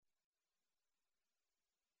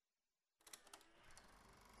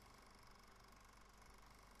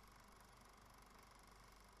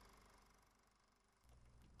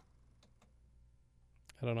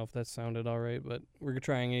I don't know if that sounded all right, but we're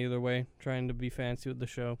trying either way, trying to be fancy with the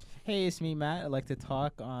show. Hey, it's me, Matt. I'd like to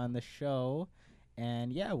talk on the show.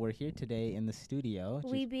 And yeah, we're here today in the studio.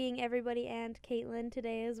 We being everybody and Caitlin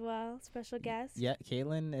today as well, special guest. Yeah,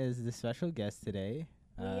 Caitlin is the special guest today.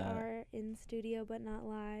 We are in studio but not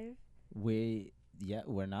live.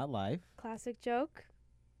 We're not live. Classic joke.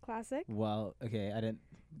 Classic. Well, okay,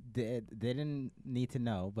 they didn't need to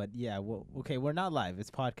know, but yeah, okay, we're not live.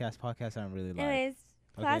 It's podcast. Podcasts aren't really live. Anyways,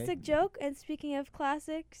 classic joke. And speaking of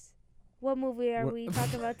classics, what movie are we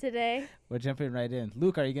talking about today? We're jumping right in.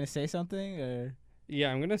 Luke, are you going to say something? Or?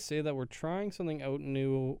 Yeah, I'm going to say that we're trying something out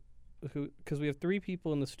new because we have 3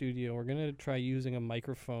 people in the studio. We're going to try using a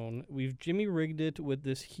microphone. We've Jimmy rigged it with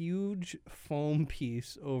this huge foam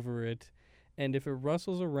piece over it, and if it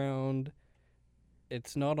rustles around,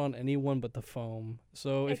 it's not on anyone but the foam.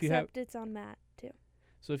 So if Except it's on Matt, too.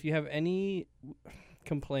 So if you have any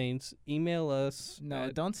complaints, email us. No,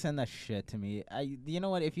 don't send that shit to me. You know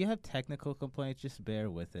what? If you have technical complaints, just bear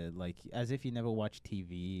with it. Like, as if you never watch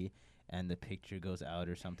TV and the picture goes out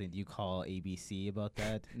or something. Do you call ABC about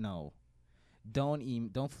that? No. Don't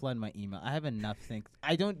flood my email. I have enough things.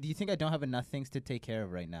 Do you think I don't have enough things to take care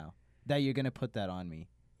of right now? That you're going to put that on me?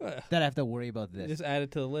 That I have to worry about this? Just add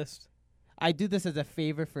it to the list. I do this as a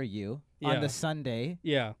favor for you on the Sunday.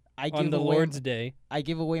 Yeah. On the Lord's Day. I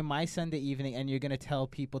give away my Sunday evening, and you're going to tell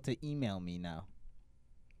people to email me now.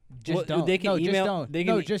 Just don't. They can email.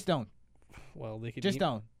 Just don't. Well, they could just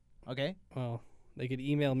don't. Okay. Well, they could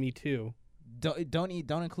email me too. Don't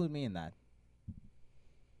include me in that.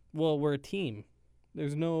 Well, we're a team.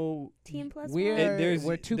 There's no team plus we're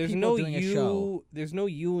two there's people no doing you, a show. There's no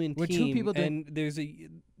you in we're team. 2 people and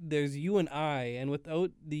there's you and I, and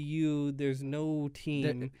without the you, there's no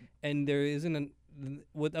team. And there isn't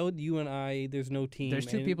without you and I, there's no team. There's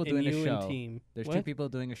 2 people doing a show. There's what? 2 people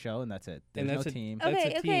doing a show, and that's it. There's no team.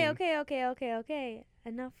 Okay.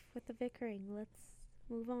 Enough with the bickering. Let's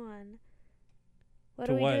move on. What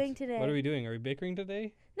are we doing today? What are we doing? Are we bickering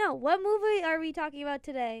today? No. What movie are we talking about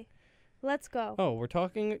today? Let's go. Oh, we're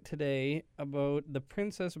talking today about The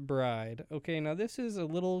Princess Bride. Okay, now this is a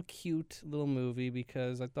little cute little movie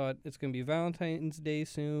because I thought it's going to be Valentine's Day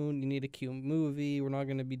soon. You need a cute movie. We're not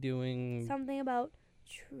going to be doing... something about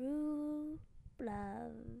true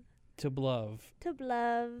love. To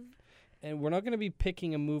love. And we're not going to be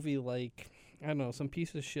picking a movie like, I don't know, some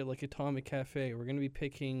piece of shit like Atomic Cafe. We're going to be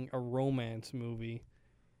picking a romance movie.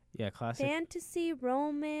 Yeah, classic. Fantasy,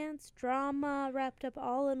 romance, drama, wrapped up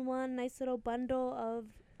all in one nice little bundle of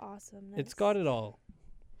awesomeness. It's got it all.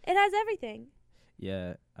 It has everything.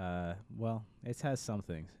 Yeah, well, it has some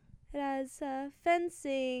things. It has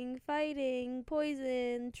fencing, fighting,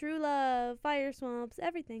 poison, true love, fire swamps,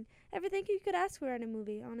 everything. Everything you could ask for in a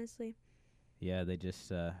movie, honestly. Yeah, they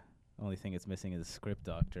just, only thing it's missing is a script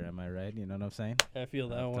doctor, am I right? You know what I'm saying? I feel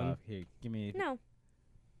that one. Here, give me...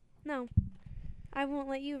 No. I won't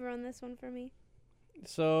let you run this one for me.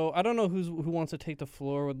 So, I don't know who wants to take the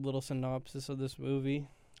floor with a little synopsis of this movie.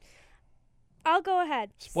 I'll go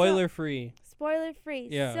ahead. Spoiler free.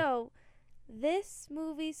 Yeah. So, this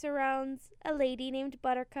movie surrounds a lady named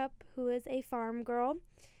Buttercup, who is a farm girl.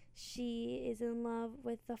 She is in love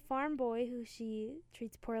with the farm boy, who she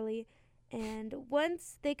treats poorly. And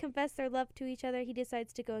once they confess their love to each other, he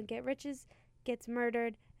decides to go and get riches, gets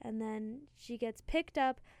murdered, and then she gets picked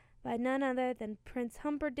up by none other than Prince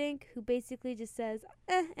Humperdinck, who basically just says,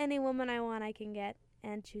 any woman I want I can get,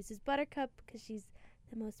 and chooses Buttercup because she's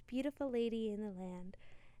the most beautiful lady in the land.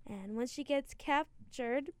 And once she gets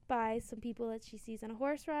captured by some people that she sees on a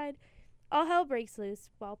horse ride, all hell breaks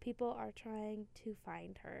loose while people are trying to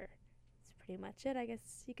find her. That's pretty much it, I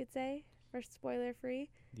guess you could say, for spoiler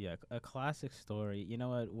free. Yeah, a classic story. You know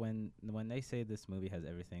what? When they say this movie has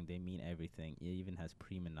everything, they mean everything. It even has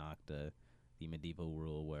prima nocta, the medieval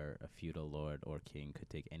rule where a feudal lord or king could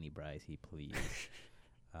take any bride he pleased.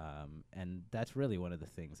 And that's really one of the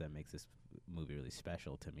things that makes this movie really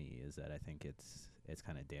special to me, is that I think it's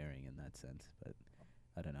kind of daring in that sense. But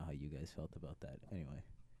I don't know how you guys felt about that. Anyway.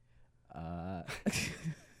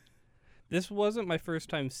 This wasn't my first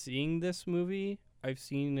time seeing this movie. I've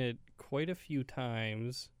seen it quite a few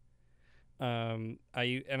times. I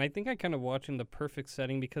think I kind of watched in the perfect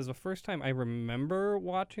setting because the first time I remember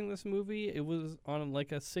watching this movie, it was on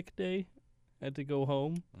like a sick day. I had to go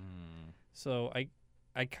home. So I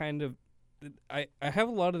kind of I have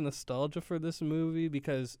a lot of nostalgia for this movie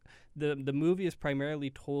because the movie is primarily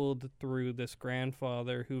told through this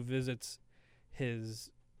grandfather who visits his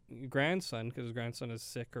grandson because his grandson is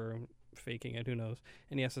sick or faking it, who knows,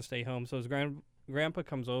 and he has to stay home. So his grandpa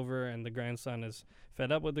comes over, and the grandson is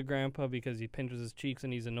fed up with the grandpa because he pinches his cheeks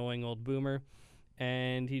and he's an annoying old boomer.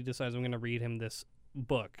 and he decides I'm going to read him this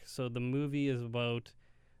book. So the movie is about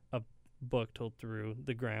a book told through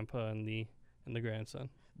the grandpa and the grandson.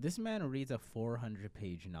 This man reads a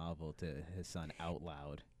 400-page novel to his son out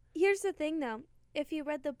loud. Here's the thing, though. If you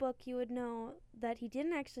read the book, you would know that he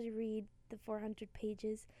didn't actually read the 400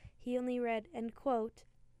 pages. He only read, and quote,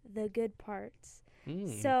 the good parts.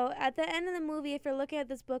 So at the end of the movie, if you're looking at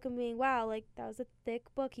this book and being, wow, like, that was a thick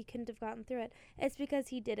book, he couldn't have gotten through it, it's because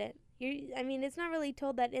he didn't. I mean, it's not really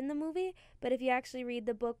told that in the movie, but if you actually read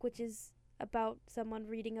the book, which is about someone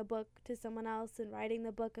reading a book to someone else and writing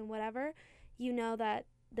the book and whatever, you know that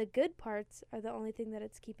the good parts are the only thing that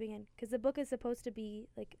it's keeping in. Because the book is supposed to be,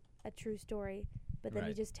 like, a true story, but then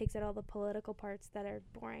he just takes out all the political parts that are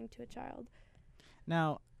boring to a child.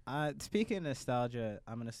 Now, speaking of nostalgia,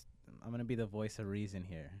 I'm gonna be the voice of reason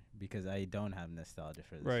here because I don't have nostalgia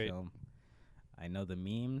for this film. I know the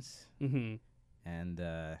memes, and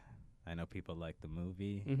I know people like the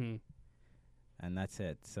movie, and that's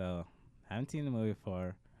it. So I haven't seen the movie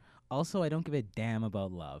before. Also, I don't give a damn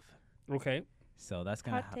about love. Okay. So that's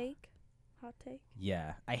gonna hot take.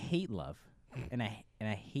 Yeah, I hate love, and I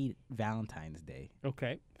hate Valentine's Day.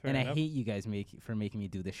 Okay. And I hate you guys for making me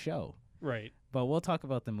do the show. Right. But we'll talk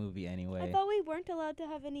about the movie anyway. I thought we weren't allowed to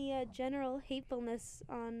have any general hatefulness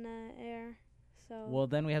on air. So. Well,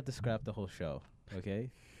 then we have to scrap the whole show.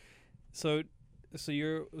 Okay. So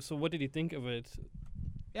what did you think of it?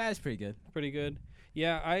 Yeah, it's pretty good. Pretty good.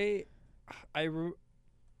 Yeah, I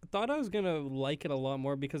thought I was gonna like it a lot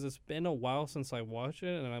more because it's been a while since I watched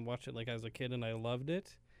it, and I watched it like as a kid, and I loved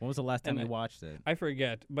it. When was the last time you watched it? I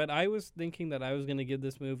forget, but I was thinking that I was gonna give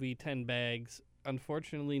this movie 10 bags.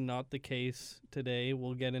 Unfortunately, not the case today.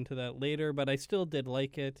 We'll get into that later, but I still did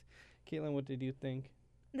like it. Caitlin, what did you think?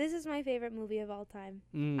 This is my favorite movie of all time.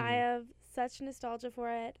 I have such nostalgia for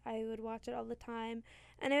it. I would watch it all the time.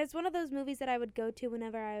 And it was one of those movies that I would go to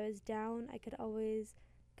whenever I was down. I could always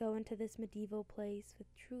go into this medieval place with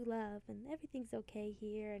true love, and everything's okay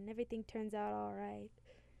here, and everything turns out all right.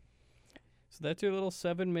 So that's your little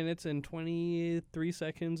 7 minutes and 23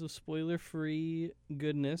 seconds of spoiler-free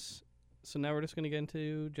goodness. So now we're just going to get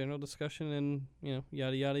into general discussion and,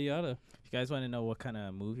 yada, yada, yada. If you guys want to know what kind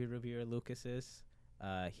of movie reviewer Lucas is,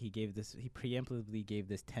 he preemptively gave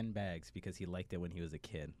this 10 bags because he liked it when he was a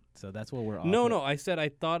kid. So that's what we're No, I said I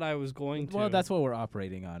thought I was going to. Well, that's what we're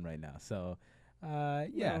operating on right now. So,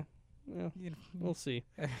 yeah. We'll see.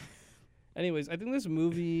 Anyways, I think this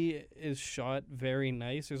movie is shot very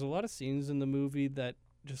nice. There's a lot of scenes in the movie that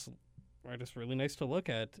are just really nice to look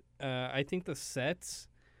at. I think the sets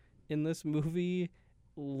in this movie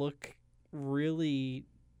look really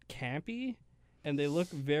campy, and they look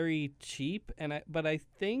very cheap. But I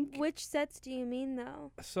think, which sets do you mean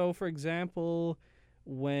though? So, for example,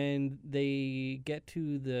 when they get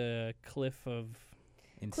to the cliffs of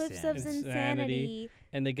insanity,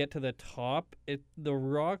 and they get to the top, the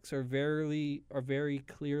rocks are very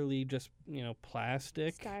clearly just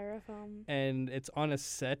plastic, styrofoam, and it's on a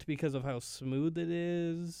set because of how smooth it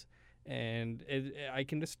is. And I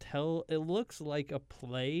can just tell it looks like a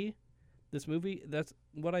play. This movie, that's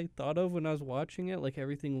what I thought of when I was watching it. Like,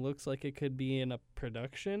 everything looks like it could be in a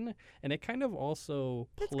production. And it kind of also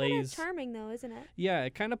plays... That's kind of charming, though, isn't it? Yeah,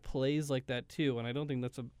 it kind of plays like that, too. And I don't think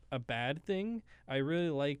that's a bad thing. I really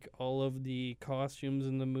like all of the costumes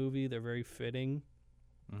in the movie. They're very fitting.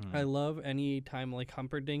 Mm-hmm. I love any time, like,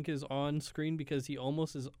 Humperdinck is on screen because he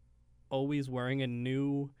almost is always wearing a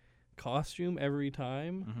new costume every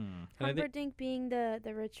time. Mm-hmm. Humperdinck being the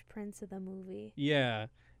rich prince of the movie. Yeah,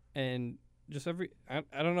 and just I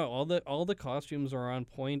don't know, all the costumes are on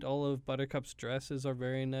point. All of Buttercup's dresses are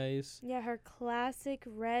very nice. Yeah, her classic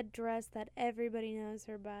red dress that everybody knows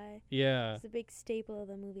her by. Yeah, it's a big staple of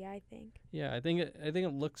the movie, I think. Yeah, I think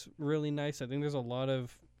it looks really nice. I think there's a lot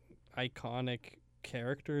of iconic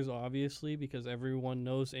characters, obviously, because everyone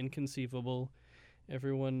knows Inconceivable.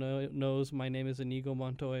 Everyone knows My Name is Inigo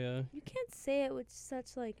Montoya. You can't say it with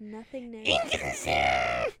such, nothingness.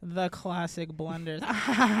 The classic blunders.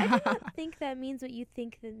 I do not think that means what you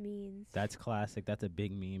think that means. That's classic. That's a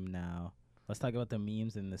big meme now. Let's talk about the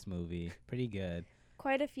memes in this movie. Pretty good.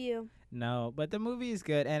 Quite a few. No, but the movie is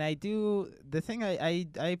good. And I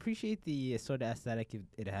appreciate the sort of aesthetic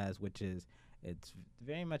it has, which is it's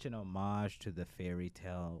very much an homage to the fairy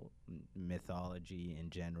tale mythology in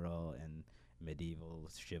general and medieval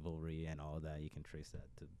chivalry and all that. You can trace that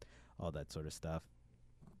to all that sort of stuff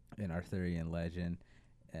in Arthurian legend,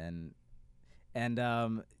 and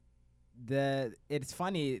it's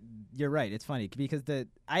funny. You're right. It's funny because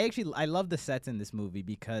I love the sets in this movie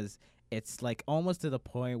because it's like almost to the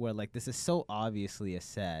point where like this is so obviously a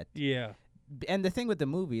set. Yeah. and the thing with the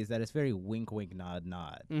movie is that it's very wink, wink, nod,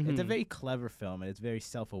 nod. It's a Mhm. very clever film, and it's very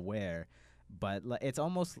self-aware. But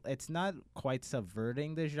it's not quite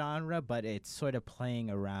subverting the genre, but it's sort of playing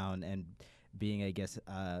around and being, I guess,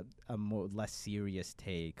 a more less serious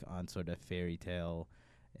take on sort of fairy tale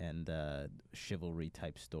and chivalry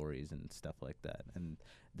type stories and stuff like that. And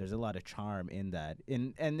there's a lot of charm in that.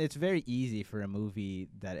 And it's very easy for a movie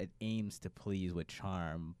that it aims to please with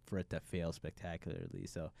charm for it to fail spectacularly.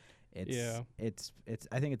 So it's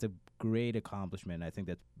I think it's a great accomplishment. I think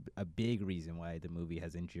that's a big reason why the movie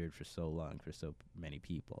has endured for so long for so many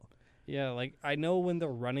people. Yeah, like I know when they're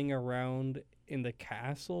running around in the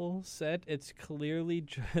castle set, it's clearly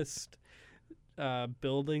just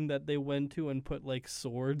building that they went to and put like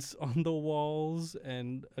swords on the walls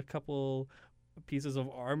and a couple pieces of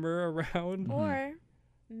armor around. Mhm. Or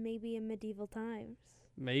maybe in medieval times.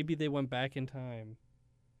 Maybe they went back in time.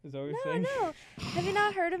 Is that what you're No, saying? no. Have you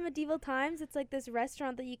not heard of Medieval Times? It's like this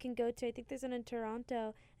restaurant that you can go to. I think there's one in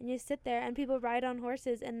Toronto. And you sit there and people ride on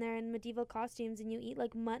horses and they're in medieval costumes and you eat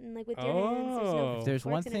like mutton like with your hands. There's no Oh. If there's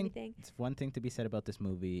one forks and thing, anything. it's one thing to be said about this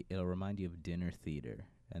movie. It'll remind you of dinner theater,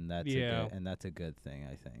 and that's Yeah. that's a good thing,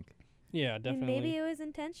 I think. Yeah, And definitely. maybe it was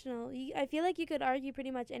intentional. I feel like you could argue pretty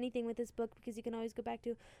much anything with this book because you can always go back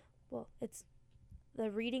to, well, it's the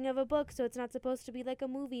reading of a book, so it's not supposed to be like a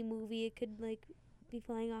movie. It could like be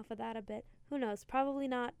playing off of that a bit. Who knows? Probably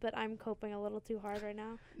not, but I'm coping a little too hard right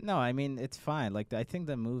now. No, I mean it's fine. Like I think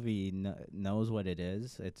the movie knows what it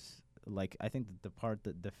is. It's like I think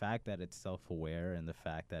the fact that it's self-aware and the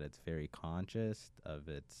fact that it's very conscious of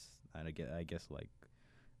its, I guess like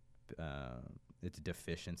its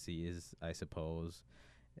deficiencies, I suppose,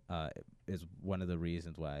 is one of the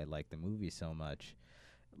reasons why I like the movie so much.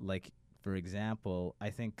 Like for example, I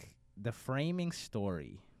think the framing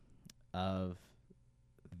story of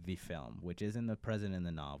the film, which isn't present in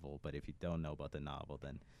the novel, but if you don't know about the novel,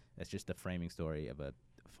 then it's just the framing story of a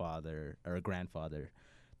father or a grandfather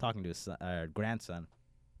talking to his grandson.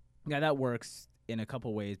 Yeah, that works in a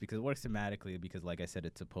couple ways because it works thematically because, like I said,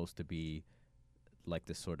 it's supposed to be like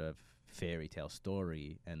this sort of fairy tale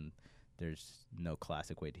story, and there's no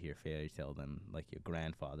classic way to hear fairy tale than like your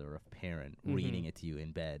grandfather or a parent reading it to you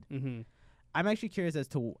in bed. Mm-hmm. I'm actually curious as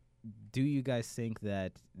to do you guys think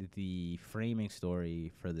that the framing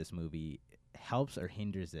story for this movie helps or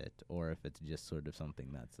hinders it, or if it's just sort of something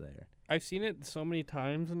that's there? I've seen it so many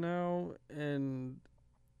times now, and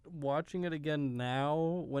watching it again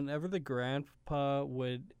now, whenever the grandpa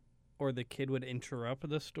would or the kid would interrupt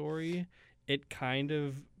the story, it kind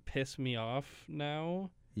of pissed me off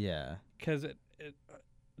now Yeah. because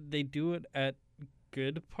they do it at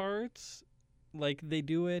good parts. Like they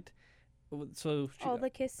do it. So All the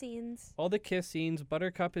kiss scenes all the kiss scenes.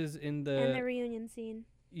 Buttercup is in and the reunion scene.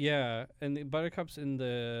 Yeah, and the Buttercup's in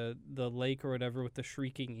the lake or whatever with the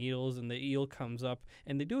shrieking eels, and the eel comes up,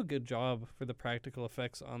 and they do a good job for the practical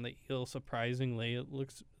effects on the eel. Surprisingly,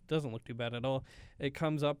 doesn't look too bad at all. It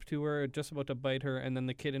comes up to her, just about to bite her, and then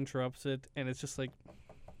the kid interrupts it, and it's just like,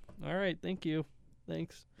 all right, thank you,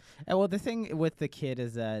 thanks. And well, the thing with the kid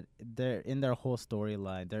is that they're in their whole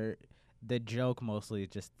storyline. The joke mostly is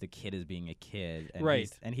just the kid is being a kid, and Right.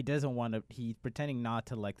 he doesn't want to. He's pretending not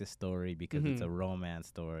to like the story because it's Mhm. a romance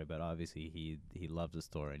story, but obviously he loves the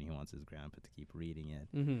story and he wants his grandpa to keep reading it.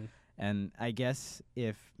 Mm-hmm. And I guess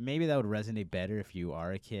if maybe that would resonate better if you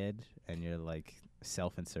are a kid and you're like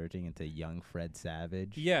self-inserting into young Fred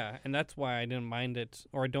Savage. Yeah, and that's why I didn't mind it,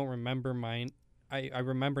 or I don't remember I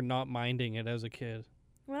remember not minding it as a kid.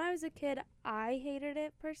 When I was a kid, I hated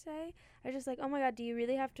it per se. I was just like, oh my god, do you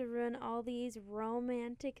really have to ruin all these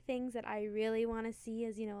romantic things that I really want to see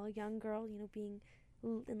as, a young girl, being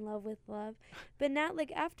in love with love. But now,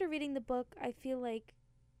 like, after reading the book, I feel like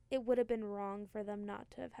it would have been wrong for them not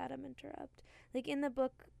to have had him interrupt. Like, in the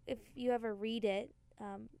book, if you ever read it,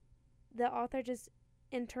 the author just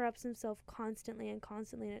interrupts himself constantly, and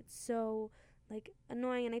it's so, like,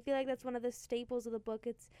 annoying. And I feel like that's one of the staples of the book.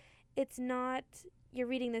 It's not you're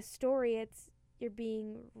reading this story, it's you're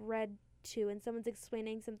being read to and someone's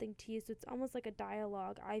explaining something to you, so it's almost like a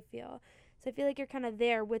dialogue, I feel. So I feel like you're kind of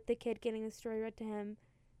there with the kid getting the story read to him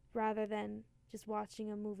rather than just watching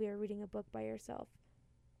a movie or reading a book by yourself.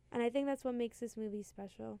 And I think that's what makes this movie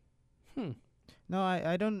special. No,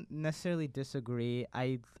 I don't necessarily disagree.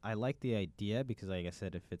 I like the idea because, like I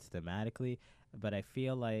said, it fits thematically. But I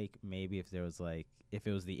feel like maybe if it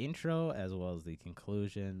was the intro as well as the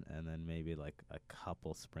conclusion, and then maybe like a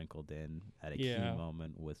couple sprinkled in at a key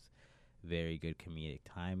moment with very good comedic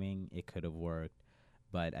timing, it could have worked.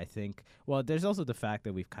 But I think, well, there's also the fact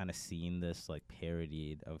that we've kind of seen this like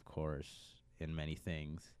parodied, of course, in many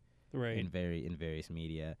things, Right. in various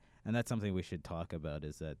media. And that's something we should talk about,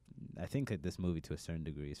 is that I think that this movie to a certain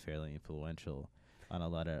degree is fairly influential on a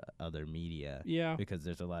lot of other media. Yeah. Because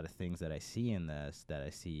there's a lot of things that I see in this that I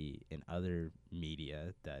see in other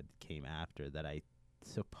media that came after that I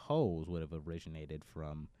suppose would have originated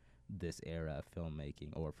from this era of filmmaking,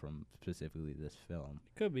 or from specifically this film.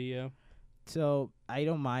 Could be, yeah. So I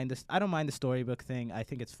don't mind this. I don't mind the storybook thing. I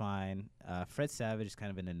think it's fine. Fred Savage is kind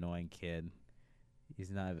of an annoying kid. He's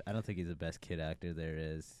not. I don't think he's the best kid actor there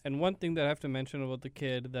is. And one thing that I have to mention about the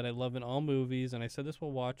kid that I love in all movies, and I said this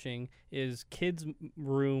while watching, is kids'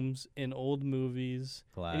 rooms in old movies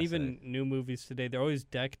Classic. and even new movies today. They're always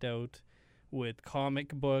decked out with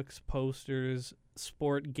comic books, posters,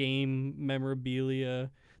 sport game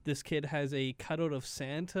memorabilia. This kid has a cutout of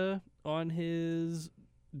Santa on his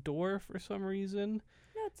door for some reason.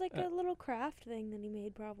 No, it's like a little craft thing that he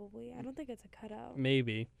made, probably. I don't think it's a cutout.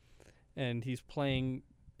 Maybe. And he's playing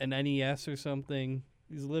an NES or something.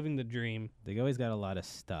 He's living the dream. They always got a lot of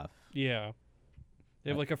stuff. Yeah. They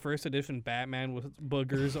have like a first edition Batman with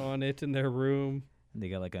boogers on it in their room. They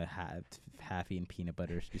got like a half-eaten peanut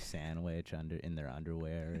butter sandwich in their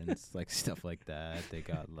underwear and it's like stuff like that. They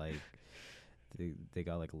got like they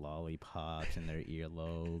got like lollipops in their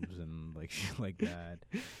earlobes and like shit like that.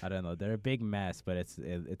 I don't know. They're a big mess, but it's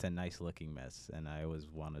a nice looking mess, and I always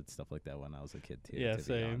wanted stuff like that when I was a kid too. Yeah, to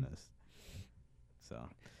same. be honest. So.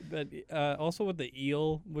 But also with the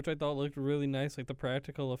eel, which I thought looked really nice, like the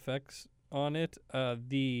practical effects on it.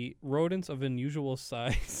 The rodents of unusual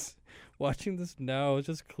size. Watching this now, it's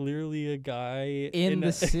just clearly a guy in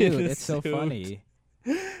the suit. It's so funny.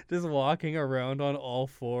 Just walking around on all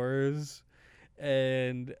fours,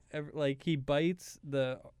 and like he bites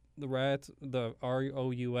the rats. The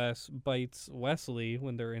ROUS bites Wesley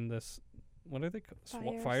when they're in this. What are they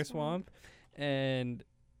called? Fire swamp, and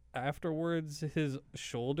afterwards his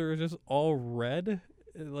shoulder is just all red.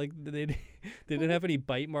 Like they didn't have any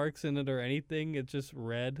bite marks in it or anything. It's just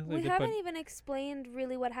red. We haven't even explained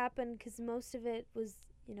really what happened because most of it was,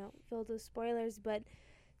 filled with spoilers. But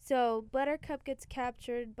so Buttercup gets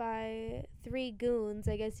captured by 3 goons,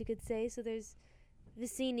 I guess you could say. So there's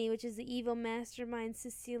Vicini, which is the evil mastermind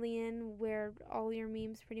Sicilian, where all your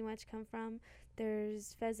memes pretty much come from.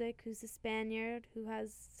 There's Fezzik, who's a Spaniard who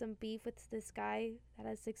has some beef with this guy that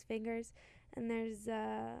has 6 fingers. And there's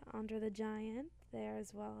Andre the Giant there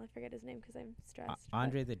as well. I forget his name because I'm stressed.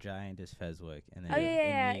 Andre the Giant is Fezzik. And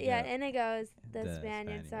then Inigo is the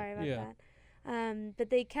Spaniard. Sorry about that. But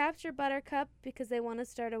they capture Buttercup because they want to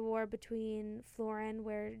start a war between Florin,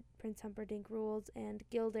 where Prince Humperdinck rules, and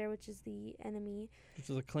Gilder, which is the enemy. Which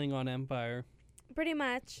is a Klingon empire. Pretty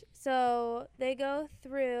much. So they go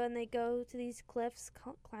through and they go to these cliffs,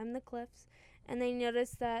 climb the cliffs, and they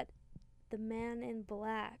notice that the man in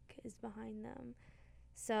black is behind them.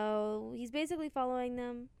 So he's basically following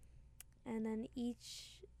them, and then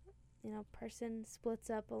each, person splits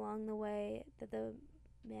up along the way that the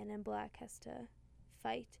man in black has to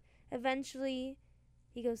fight. Eventually,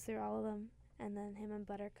 he goes through all of them, and then him and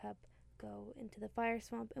Buttercup go into the fire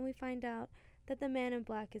swamp, and we find out that the man in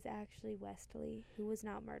black is actually Wesley, who was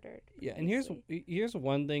not murdered. Yeah, and here's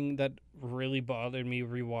one thing that really bothered me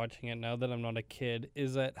rewatching it now that I'm not a kid,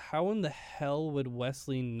 is that how in the hell would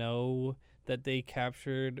Wesley know that they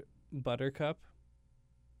captured Buttercup?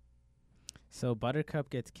 So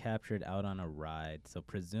Buttercup gets captured out on a ride, so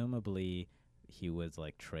presumably he was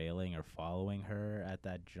like trailing or following her at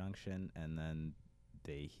that junction, and then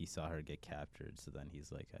he saw her get captured, so then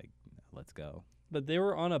he's like, let's go. But they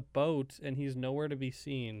were on a boat, and he's nowhere to be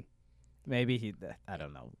seen. Maybe I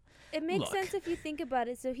don't know. It makes sense if you think about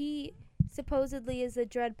it. So he supposedly is a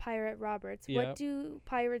dread pirate Roberts. Yep. What do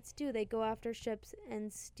pirates do? They go after ships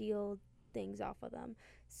and steal things off of them.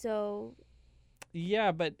 So...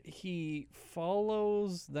 Yeah, but he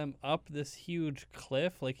follows them up this huge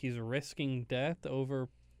cliff like he's risking death over...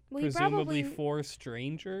 presumably 4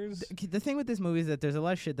 strangers. The thing with this movie is that there's a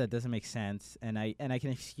lot of shit that doesn't make sense, and I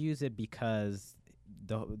can excuse it because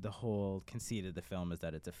the whole conceit of the film is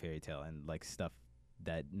that it's a fairy tale, and like stuff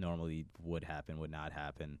that normally would happen would not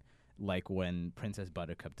happen, like when Princess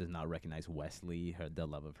Buttercup does not recognize Wesley, the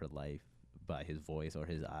love of her life, by his voice or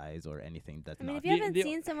his eyes or anything. That's not. If you haven't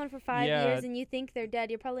seen someone for 5 years and you think they're dead,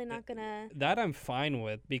 you're probably not gonna. That I'm fine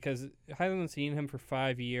with, because I haven't seen him for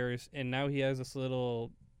 5 years, and now he has this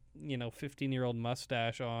little 15-year-old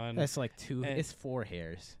mustache on. That's like it's 4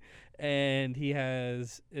 hairs. And he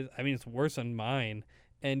has, it's worse than mine.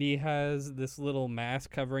 And he has this little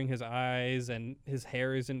mask covering his eyes, and his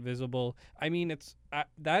hair isn't visible.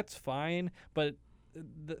 That's fine, but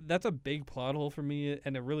that's a big plot hole for me,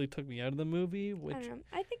 and it really took me out of the movie. I don't know.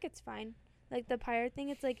 I think it's fine. Like the pirate thing,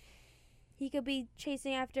 it's like he could be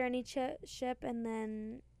chasing after any ship, and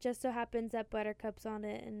then just so happens that Buttercup's on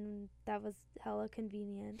it, and that was hella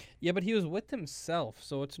convenient. Yeah, but he was with himself,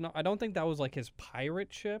 so it's not. I don't think that was like his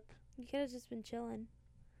pirate ship. He could have just been chilling.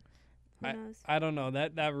 Who knows? I don't know.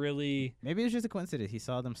 That really. Maybe it was just a coincidence. He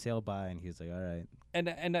saw them sail by, and he was like, "All right."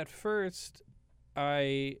 And at first,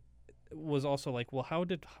 I was also like, well, how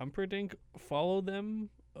did Humperdinck follow them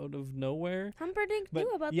out of nowhere? Humperdinck knew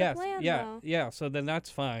about the plan, though. Yeah, so then that's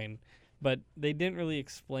fine. But they didn't really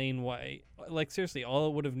explain why. Like, seriously, all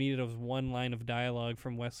it would have needed was one line of dialogue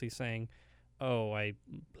from Wesley saying, oh, I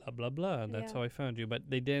blah, blah, blah, and that's how I found you. But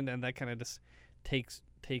they didn't, and that kind of just takes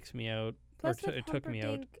me out. Plus, it took me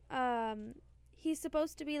out. He's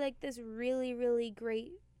supposed to be, like, this really, really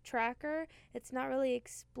great tracker. It's not really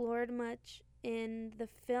explored much in the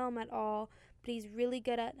film at all, but he's really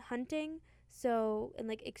good at hunting. So, and,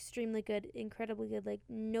 like, extremely good, incredibly good. Like,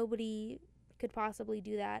 nobody could possibly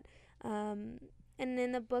do that. And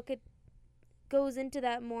in the book, it goes into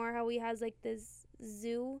that more, how he has, like, this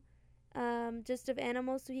zoo just of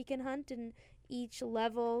animals so he can hunt, and each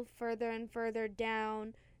level further and further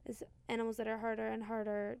down is animals that are harder and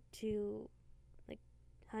harder to, like,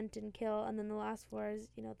 hunt and kill. And then the last floor is,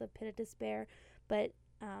 you know, the pit of despair. But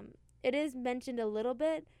it is mentioned a little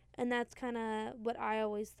bit, and that's kind of what I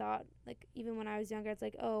always thought. Like, even when I was younger, it's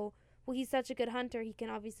like, oh, well, he's such a good hunter, he can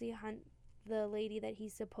obviously hunt the lady that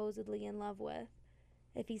he's supposedly in love with,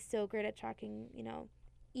 if he's so great at tracking, you know,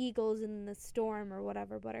 eagles in the storm or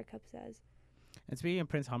whatever Buttercup says. And speaking of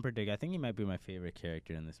Prince Humperdinck, I think he might be my favorite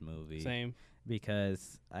character in this movie. Same.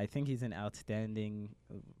 Because I think he's an outstanding,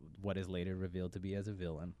 what is later revealed to be as a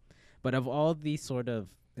villain. But of all these sort of,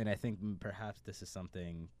 and I think perhaps this is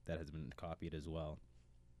something that has been copied as well,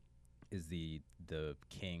 is the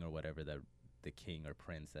king or whatever, that the king or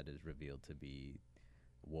prince that is revealed to be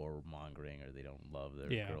warmongering, or they don't love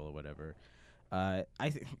their girl or whatever. I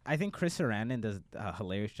think Chris Sarandon does a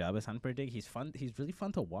hilarious job as Humperdinck. He's fun. He's really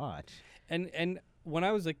fun to watch. And when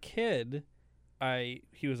I was a kid,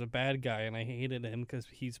 he was a bad guy, and I hated him because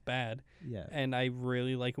he's bad. Yeah. And I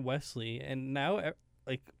really like Wesley, and now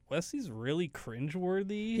like Wesley's really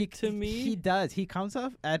cringeworthy to me. He does. He comes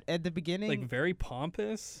off at the beginning like very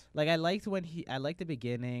pompous. Like I liked the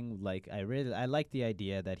beginning. Like I liked the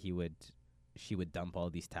idea that she would dump all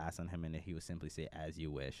these tasks on him, and he would simply say "as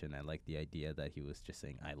you wish." And I like the idea that he was just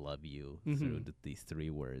saying "I love you" through these 3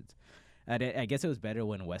 words. And I guess it was better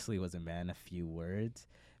when Wesley was a man of few words,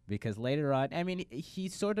 because later on, I mean,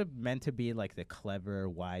 he's sort of meant to be like the clever,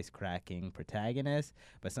 wisecracking protagonist,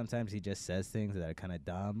 but sometimes he just says things that are kind of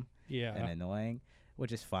dumb and annoying,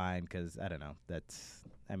 which is fine, because I don't know. That's,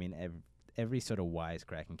 I mean, every sort of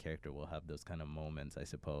wisecracking character will have those kind of moments, I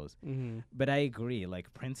suppose. But I agree,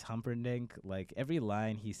 like Prince Humperdinck, like every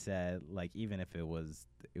line he said, like even if it was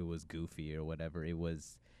goofy or whatever, it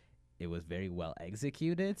was very well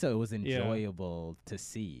executed, so it was enjoyable to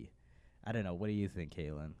see. I don't know. What do you think,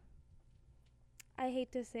 Kaylin? I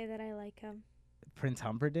hate to say that I like him. Prince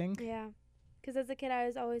Humperdinck? Yeah. Because as a kid, I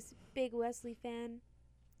was always a big Wesley fan.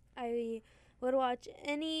 I would watch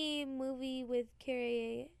any movie with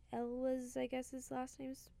Carrie Elwes, I guess his last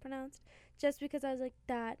name's pronounced, just because I was like,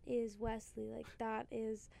 that is Wesley. Like, that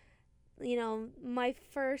is, you know, my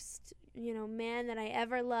first, you know, man that I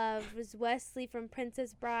ever loved was Wesley from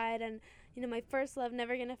Princess Bride. And, you know, my first love,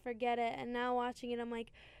 never gonna forget it. And now watching it, I'm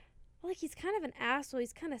like, well, like, he's kind of an asshole.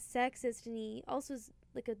 He's kind of sexist, and he also is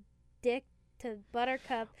like a dick to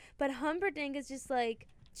Buttercup. But Humperdinck is just like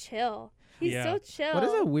chill. He's so chill. What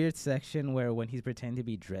is a weird section where when he's pretending to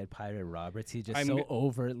be Dread Pirate Roberts, he's just so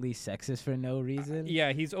overtly sexist for no reason?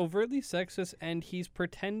 Yeah, he's overtly sexist, and he's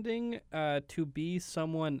pretending to be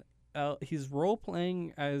someone else. He's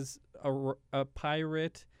role-playing as a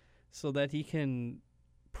pirate so that he can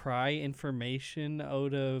pry information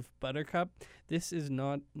out of Buttercup. This is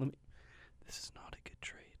not a good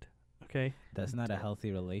trade, okay? That's not a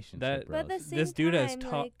healthy relationship, but at the same this dude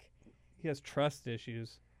time, he has trust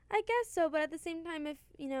issues. I guess so, but at the same time, if,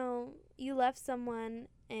 you know, you left someone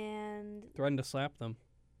and threatened to slap them.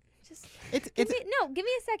 Just give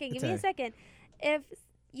me a second. If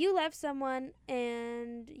you left someone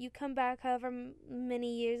and you come back however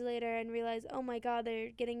many years later and realize, oh my God, they're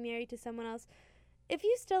getting married to someone else, if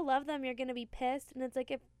you still love them, you're gonna be pissed. And it's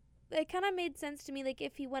like, if it kind of made sense to me, like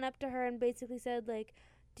if he went up to her and basically said, like,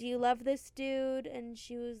 do you love this dude? And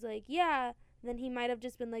she was like, yeah, then he might have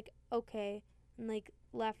just been like, okay, and like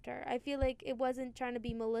left her. I feel like it wasn't trying to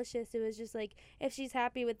be malicious. It was just like, if she's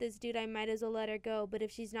happy with this dude, I might as well let her go. But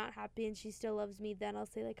if she's not happy and she still loves me, then I'll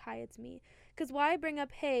say like, hi, it's me. Because why bring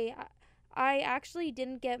up, hey, I actually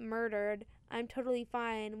didn't get murdered. I'm totally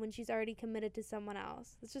fine when she's already committed to someone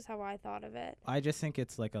else. That's just how I thought of it. I just think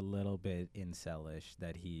it's like a little bit incelish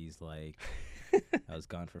that he's like, I was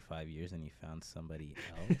gone for 5 years and you found somebody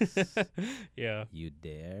else. Yeah. You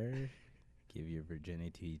dare give your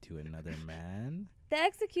virginity to another man? The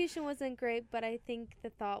execution wasn't great, but I think the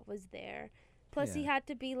thought was there. Plus, he had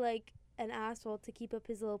to be like an asshole to keep up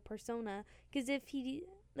his little persona. Because if he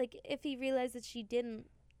realized that she didn't,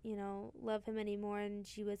 love him anymore and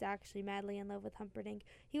she was actually madly in love with Humperdinck,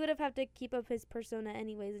 he would have had to keep up his persona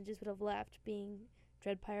anyways and just would have left being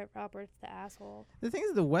Dread Pirate Roberts, the asshole. The thing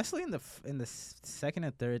is, the Wesley in the second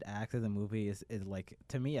and third act of the movie is like,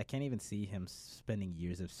 to me, I can't even see him spending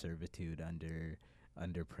years of servitude under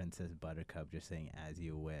Princess Buttercup, just saying "as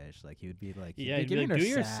you wish." Like he would be like, yeah, do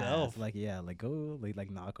yourself. Like like go like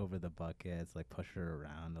knock over the buckets, like push her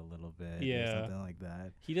around a little bit, yeah, or something like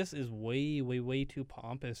that. He just is way too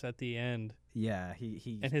pompous at the end. Yeah,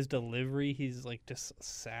 he and his delivery, he's like just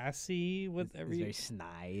sassy with he's very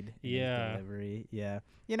snide. Yeah, his delivery. Yeah,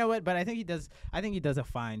 you know what? But I think he does a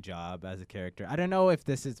fine job as a character. I don't know if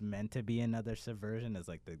this is meant to be another subversion, as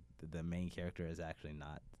like the main character is actually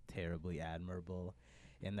not terribly admirable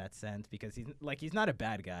in that sense, because he's not a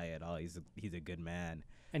bad guy at all. He's a good man,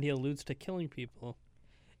 and he alludes to killing people.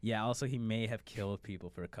 Yeah, also he may have killed people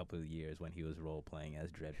for a couple of years when he was role playing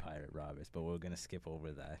as Dread Pirate Roberts, but we're gonna skip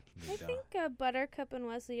over that. I think Buttercup and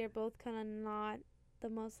Wesley are both kind of not the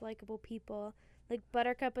most likable people. Like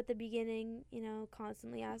Buttercup at the beginning,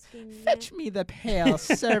 constantly asking, "Fetch me the pail,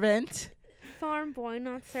 servant." Farm boy,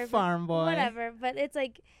 not servant. Farm boy. Whatever, but it's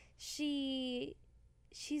like she's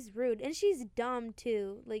rude and she's dumb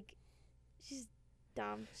too. Like she's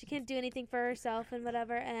dumb. She can't do anything for herself and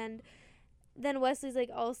whatever. And then Wesley's like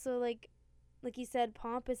also like you said,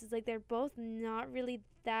 pompous. Is like they're both not really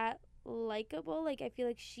that likable. Like I feel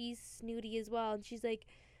like she's snooty as well, and she's like,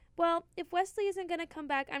 well, if Wesley isn't gonna come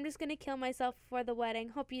back, I'm just gonna kill myself before the wedding.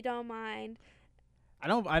 Hope you don't mind. I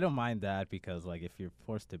don't mind that, because like if you're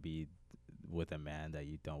forced to be with a man that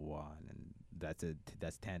you don't want, and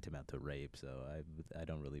that's tantamount to rape, so I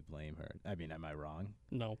don't really blame her. I mean, am I wrong?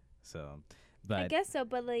 No. So, but I guess so.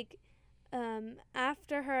 But like,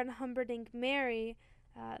 after her and Humperdinck marry,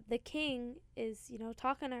 the king is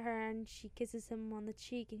talking to her, and she kisses him on the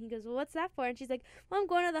cheek, and he goes, "Well, what's that for?" And she's like, "Well, I'm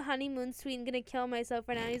going to the honeymoon suite and gonna kill myself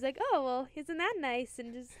right now." And he's like, "Oh, well, isn't that nice?"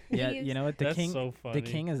 And just yeah, leaves. you know what? That's so funny. The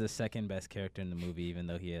king is the second best character in the movie, even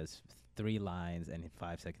though he has 3 lines and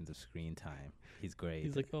 5 seconds of screen time. He's great.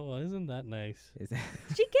 He's like, "Oh, isn't that nice?" She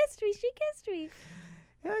kissed me. She kissed me.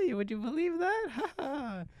 Yeah, would you believe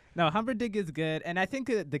that? No, Humperdinck is good, and I think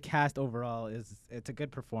the cast overall it's a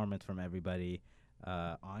good performance from everybody.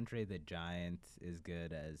 Andre the Giant is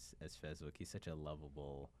good as Fezzik. He's such a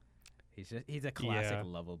lovable. He's a classic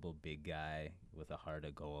lovable big guy with a heart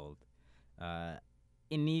of gold.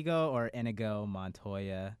 Inigo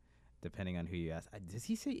Montoya, depending on who you ask. Does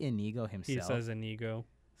he say Inigo himself? He says Inigo.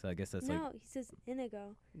 So I guess that's no. He says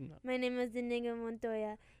Inigo. No. My name is Inigo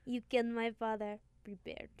Montoya. You killed my father.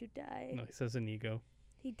 Prepare to die. No, he says Inigo.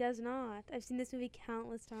 He does not. I've seen this movie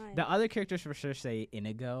countless times. The other characters for sure say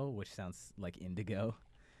Inigo, which sounds like indigo.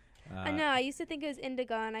 I know. I used to think it was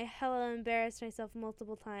indigo, and I hella embarrassed myself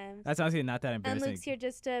multiple times. That's honestly not that embarrassing. And Luke's here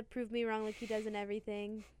just to prove me wrong, like he does in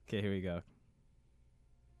everything. Okay, here we go.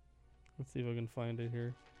 Let's see if I can find it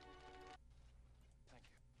here.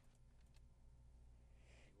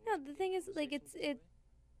 No, the thing is, like, it.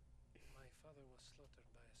 My father was slaughtered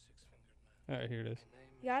by a 6-fingered man. All right, here it is.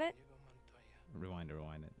 You got it? Rewind it.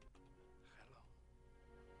 Hello.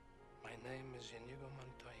 My name is Inigo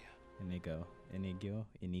Montoya.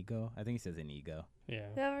 Inigo. I think he says Inigo. Yeah.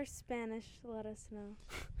 Whoever's Spanish, let us know.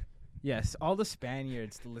 Yes, all the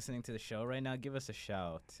Spaniards listening to the show right now, give us a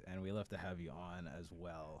shout, and we love to have you on as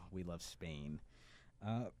well. We love Spain.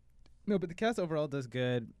 No, but the cast overall does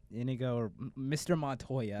good. Inigo, or Mr.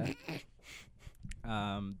 Montoya,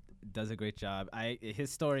 does a great job.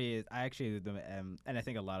 His story is, and I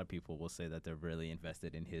think a lot of people will say that they're really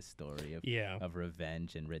invested in his story of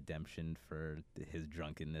revenge and redemption for his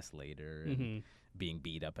drunkenness later and being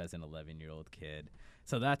beat up as an 11-year-old kid.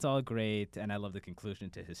 So that's all great, and I love the conclusion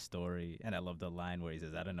to his story, and I love the line where he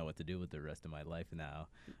says, "I don't know what to do with the rest of my life now,"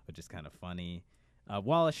 which is kind of funny.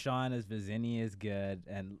 Wallace Shawn as Vizzini is good,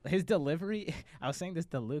 and his delivery, I was saying this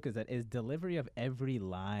to Luke, is that his delivery of every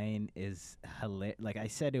line is hilarious. Like I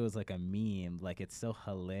said, it was like a meme. Like it's so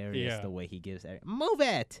hilarious the way he gives move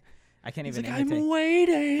it. I can't He's even like, imitate. I'm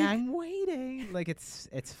waiting. I'm waiting. Like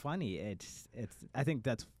it's funny. It's I think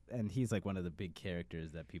that's, and he's like one of the big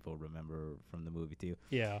characters that people remember from the movie too.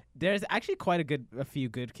 Yeah. There's actually quite a few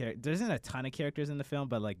good characters. There isn't a ton of characters in the film,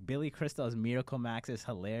 but like Billy Crystal's Miracle Max is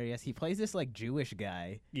hilarious. He plays this like Jewish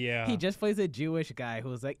guy. Yeah. He just plays a Jewish guy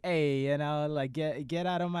who's like, hey, you know, like get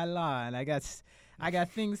out of my lawn. I got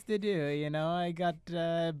things to do. You know, I got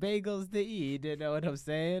bagels to eat. You know what I'm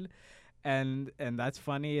saying? And that's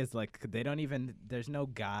funny is like they don't even, there's no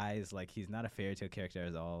guys, like he's not a fairy tale character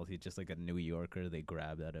at all. He's just like a New Yorker they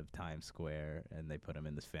grabbed out of Times Square and they put him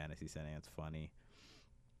in this fantasy setting. It's funny.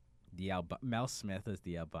 The Mel Smith as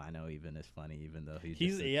the albino even is funny, even though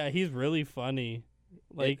he's really funny.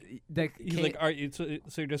 Like he's like, are you, so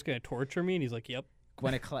you're just gonna torture me? And he's like, yep.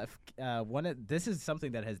 This is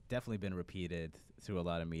something that has definitely been repeated through a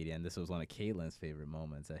lot of media, and this was one of Caitlin's favorite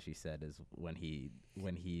moments, as she said, is when he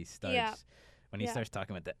starts starts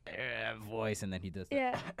talking with the voice, and then he does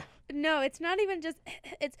No, it's not even just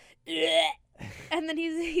it's and then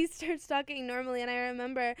he starts talking normally. And I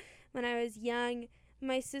remember when I was young,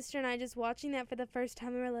 my sister and I just watching that for the first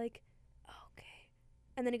time, we were like, okay.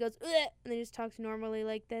 And then he goes, and then he just talks normally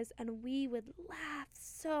like this, and we would laugh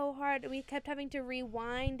so hard. We kept having to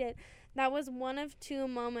rewind it. That was one of two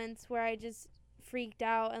moments where I just freaked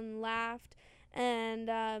out and laughed. And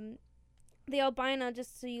the albino,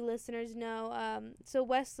 just so you listeners know, so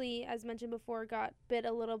Wesley, as mentioned before, got bit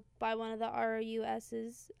a little by one of the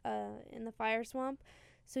RUSs in the fire swamp.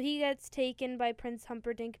 So he gets taken by Prince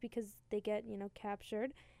Humperdinck because they get,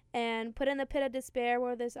 captured, and put in the pit of despair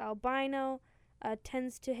where this albino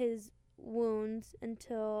tends to his wounds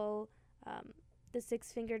until the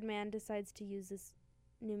six-fingered man decides to use this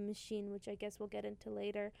new machine, which I guess we'll get into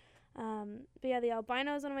later. But yeah, the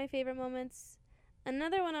albino is one of my favorite moments.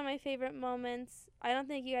 Another one of my favorite moments, I don't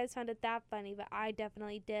think you guys found it that funny, but I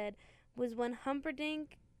definitely did, was when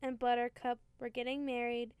Humperdinck and Buttercup were getting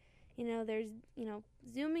married. There's,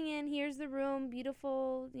 zooming in, here's the room,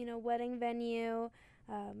 beautiful, wedding venue,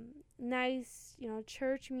 nice,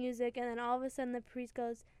 church music, and then all of a sudden the priest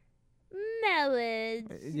goes, marriage.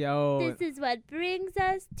 Yo. This is what brings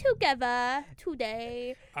us together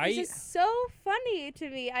today. It's just so funny to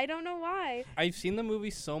me. I don't know why. I've seen the movie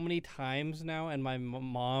so many times now, and my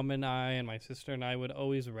mom and I and my sister and I would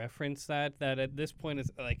always reference that at this point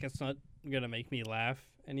it's like it's not gonna make me laugh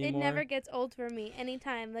anymore. It never gets old for me.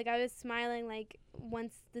 Anytime. Like, I was smiling, like,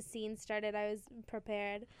 once the scene started, I was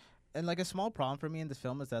prepared. And like a small problem for me in this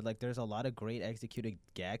film is that like there's a lot of great executed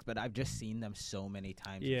gags, but I've just seen them so many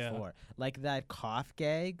times before. Like that cough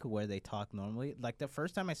gag where they talk normally. Like the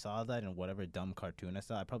first time I saw that in whatever dumb cartoon I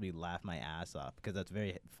saw, I probably laughed my ass off because that's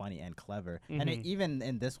very funny and clever. Mm-hmm. And even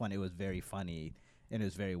in this one, it was very funny and it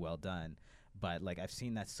was very well done. But like I've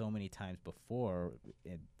seen that so many times before,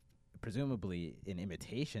 presumably in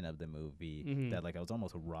imitation of the movie, that like I was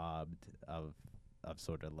almost robbed of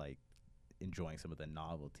sort of like enjoying some of the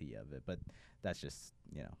novelty of it. But that's just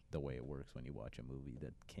the way it works when you watch a movie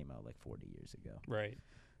that came out like 40 years ago. Right.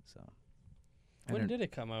 So when did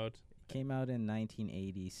it come out? It came out in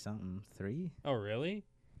 1980 Oh, really?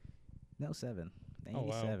 No, 87. Oh,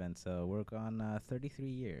 wow. So we're on 33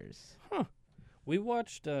 years. Huh. We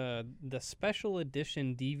watched the special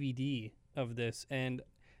edition DVD of this, and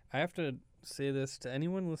I have to say this to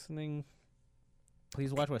anyone listening.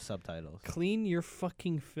 Please watch with subtitles. Clean your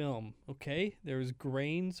fucking film, okay? There's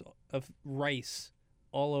grains of rice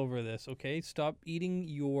all over this, okay? Stop eating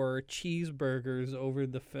your cheeseburgers over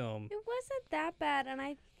the film. It wasn't that bad, and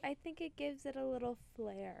I think it gives it a little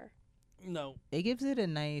flair. No. It gives it a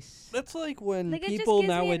nice... That's like when like people it just gives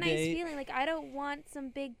nowadays... me a nice feeling. Like, I don't want some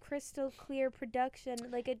big crystal clear production.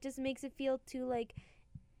 Like, it just makes it feel too, like,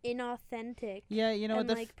 inauthentic. Yeah, and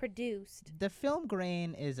like produced. The film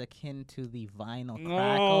grain is akin to the vinyl No,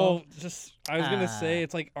 crackle. I was gonna say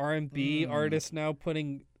it's like R&B artists now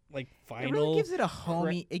putting like vinyl. It really gives it a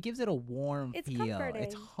homey. It gives it a warm It's feel. comforting.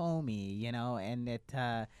 It's homey, and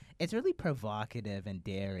it's really provocative and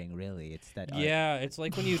daring. Really, it's that. Yeah, it's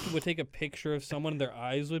like when you would take a picture of someone, their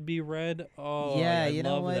eyes would be red. Oh, yeah, I you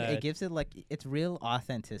know love what? That. It gives it like it's real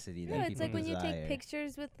authenticity. No, that it's people like when you desire. take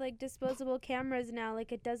pictures with like disposable cameras now.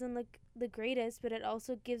 Like, it doesn't look the greatest, but it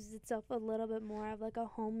also gives itself a little bit more of like a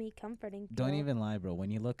homey, comforting feel. Don't even lie, bro.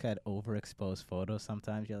 When you look at overexposed photos,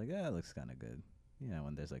 sometimes you're like, "Oh, it looks kind of good."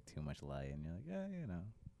 When there's like too much light, and you're like,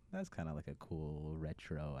 that's kind of like a cool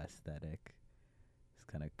retro aesthetic. It's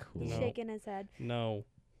kind of cool. He's shaking his head. No.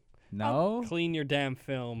 Clean your damn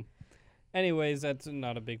film. Anyways, that's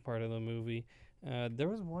not a big part of the movie. There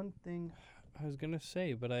was one thing I was gonna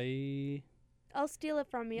say, but I'll steal it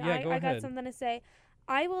from you. Yeah, go I ahead. got something to say.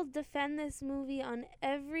 I will defend this movie on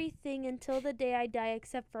everything until the day I die,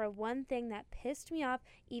 except for one thing that pissed me off,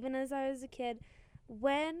 even as I was a kid.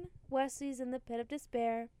 When Wesley's in the pit of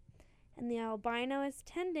despair and the albino is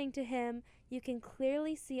tending to him, you can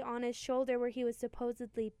clearly see on his shoulder where he was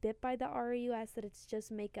supposedly bit by the RUS that it's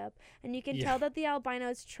just makeup. And you can tell that the albino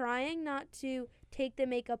is trying not to take the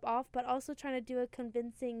makeup off, but also trying to do a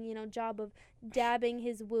convincing, job of dabbing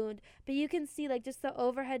his wound. But you can see, like, just the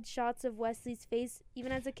overhead shots of Wesley's face.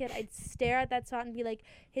 Even as a kid, I'd stare at that shot and be like,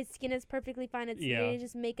 his skin is perfectly fine. It's really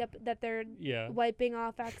just makeup that they're wiping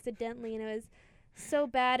off accidentally. And it was so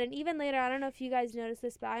bad. And even later, I don't know if you guys noticed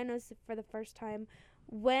this, but I noticed it for the first time.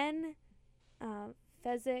 When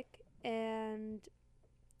Fezzik and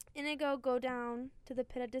Inigo go down to the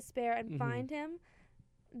pit of despair and find him,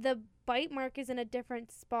 the bite mark is in a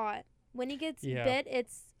different spot. When he gets bit,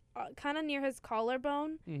 it's kind of near his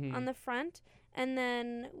collarbone on the front. And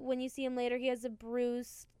then when you see him later, he has a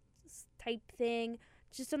bruise type thing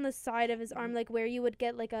just on the side of his arm, like where you would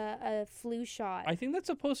get like a flu shot. I think that's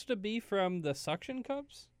supposed to be from the suction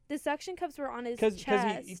cups. The suction cups were on his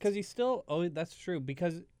chest. Because he still... Oh, that's true.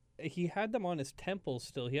 Because he had them on his temples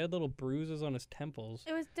still. He had little bruises on his temples.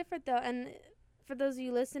 It was different, though. And for those of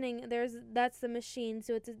you listening, that's the machine.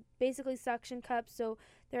 So it's basically suction cups. So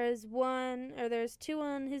there's two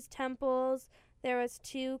on his temples. There was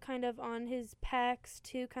two kind of on his pecs,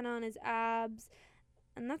 two kind of on his abs.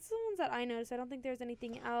 And that's the ones that I noticed. I don't think there's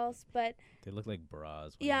anything else, but... They look like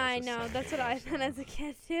bras. Yeah, I know. That's what I thought as a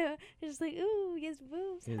kid, too. It's just like, ooh, he has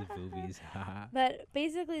boobs. He has boobies. But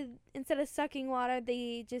basically, instead of sucking water,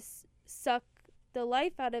 they just suck the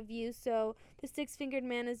life out of you. So the six-fingered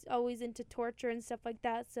man is always into torture and stuff like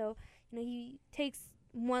that. So, he takes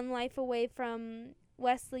one life away from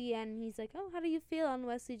Wesley, and he's like, oh, how do you feel? And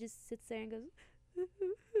Wesley just sits there and goes...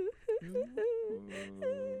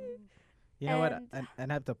 You know what?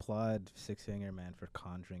 And I have to applaud Six Finger Man for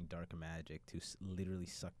conjuring dark magic to literally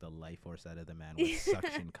suck the life force out of the man with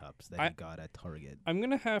suction cups that he got at Target. I'm going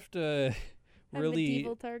to have to really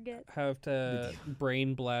Target. Have to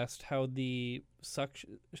brain blast how the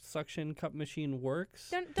suction cup machine works.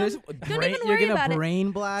 Don't even worry You're about gonna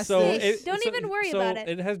brain blast Don't even worry about it.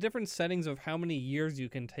 It has different settings of how many years you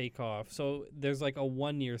can take off. So there's like a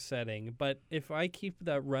 1-year setting. But if I keep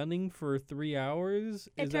that running for 3 hours,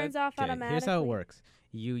 it turns off automatically. Here's how it works.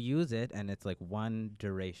 You use it, and it's like one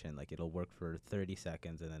duration. Like it'll work for 30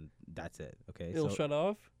 seconds, and then that's it. Okay, it'll shut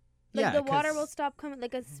off. Like the water will stop coming.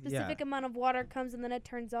 Like a specific amount of water comes and then it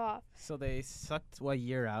turns off. So they sucked a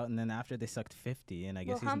year out, and then after they sucked 50, and I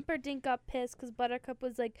guess Humperdinck got pissed because Buttercup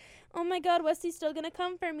was like, "Oh my God, Wesley's still gonna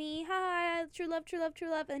come for me! Ha! True love, true love,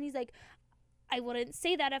 true love!" And he's like, "I wouldn't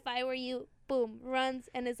say that if I were you." Boom, runs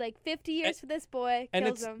and is like 50 years for this boy.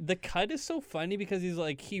 Kills him. The cut is so funny because he's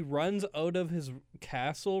like he runs out of his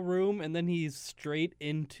castle room and then he's straight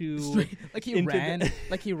into he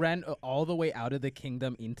ran all the way out of the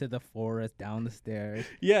kingdom into the forest down the stairs.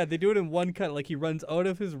 Yeah, they do it in one cut. Like he runs out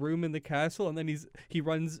of his room in the castle and then he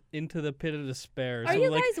runs into the pit of despair. Are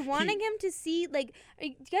you guys wanting him to see do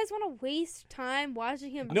you guys want to waste time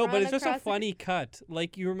watching him? No, but it's just a funny cut.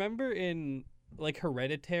 Like you remember in like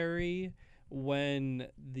Hereditary. When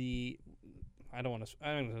I don't want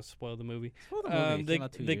to spoil the movie.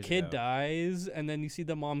 The kid dies, and then you see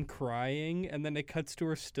the mom crying, and then it cuts to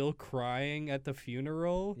her still crying at the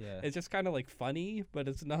funeral. Yeah. It's just kind of like funny, but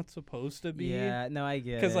it's not supposed to be. Yeah, no, I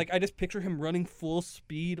get it. Because I just picture him running full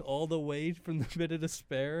speed all the way from the pit of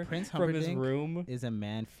despair from his room. Is a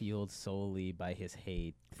man fueled solely by his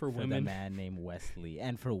hate for women. The man named Wesley,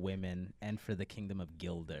 and for women, and for the kingdom of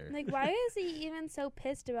Gilder. Why is he even so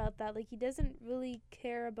pissed about that? He doesn't really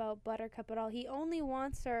care about Buttercup at all. He only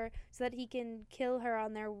wants her so that he can kill her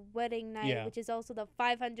on their wedding night, which is also the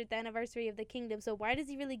 500th anniversary of the kingdom. So why does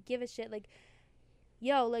he really give a shit?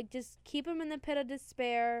 Just keep him in the pit of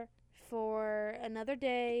despair for another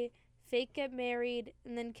day, fake get married,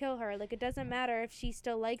 and then kill her. It doesn't matter if she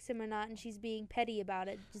still likes him or not and she's being petty about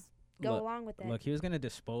it. Just go along with it. Look, he was going to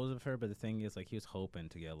dispose of her, but the thing is, he was hoping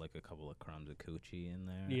to get, a couple of crumbs of coochie in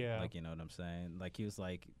there. Yeah. You know what I'm saying? He was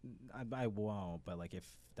like, I won't, but,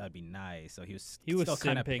 if that'd be nice. So he was still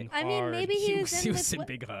kind of simping hard. I mean, maybe he was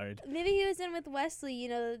simping hard. Maybe he was in with Wesley,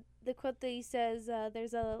 the quote that he says,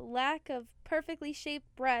 there's a lack of perfectly shaped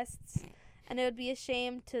breasts. And it would be a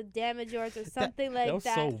shame to damage yours or something like that.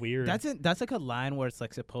 That was so weird. That's a line where it's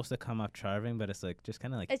supposed to come off charming, but it's just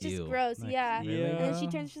kind of it's just gross, yeah. Really? And then she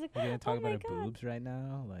turns, she's like, "Are you gonna talk about her God. boobs right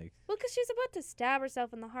now?" Well, because she's about to stab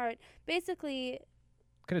herself in the heart. Basically,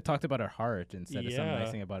 could have talked about her heart instead of some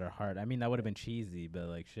nice thing about her heart. I mean, that would have been cheesy, but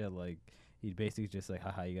shit, He basically just like,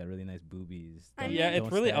 haha, you got really nice boobies. I Don't- mean, Yeah, it's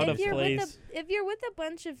don't really stand out in of if you're front." place. if you're with a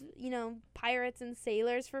bunch of pirates and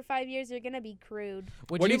sailors for 5 years, you're gonna be crude.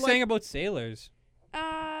 What are you saying about sailors?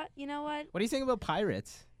 You know what? What are you saying about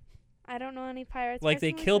pirates? I don't know any pirates. Like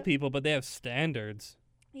they personally, kill so- people, but they have standards.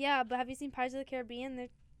 Yeah, but have you seen Pirates of the Caribbean? They're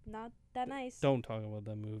not that nice. Don't talk about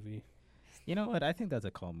that movie. You know what? I think that's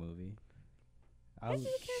a call movie. I'll, Pirates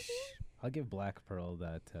of the Caribbean? I'll give Black Pearl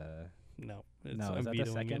that. No, it's, No, I'm is that the vetoing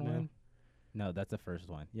it second now. one? No, that's the first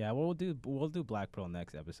one. Yeah, we'll do Black Pearl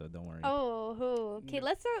next episode. Don't worry. Okay. No.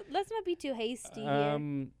 Let's not be too hasty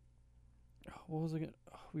here. What was I gonna?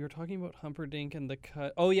 We were talking about Humperdinck and the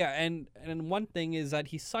cut. Oh yeah, and one thing is that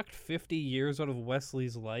he sucked 50 years out of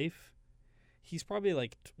Wesley's life. He's probably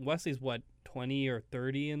like Wesley's what 20 or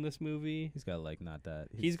 30 in this movie. He's got like not that.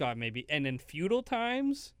 He's got maybe, and in feudal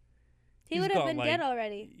times, He he's would have got, been like- dead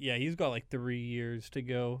already. yeah, he's got like 3 years to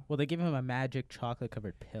go. Well, they give him a magic chocolate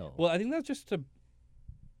covered pill. Well, I think that's just to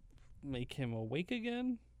make him awake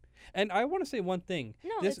again. And I want to say one thing.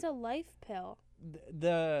 No, This- it's a life pill.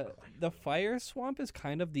 The fire swamp is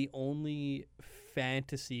kind of the only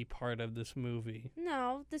fantasy part of this movie.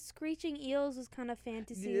 No, the screeching eels was kind of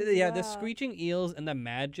fantasy. Yeah, as the well. screeching eels and the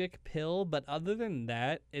magic pill, but other than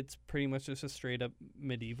that, it's pretty much just a straight up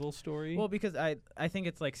medieval story. Well, because I think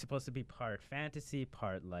it's like supposed to be part fantasy,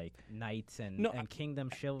 part like knights and, No, and kingdom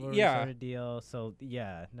chivalry yeah. sort of deal. So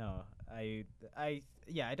yeah, no,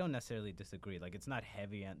 I don't necessarily disagree. Like it's not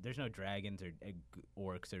heavy on. There's no dragons or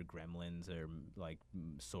orcs or gremlins or like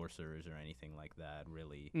sorcerers or anything like that.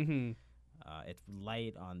 Really, Mm-hmm. it's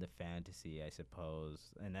light on the fantasy, I suppose.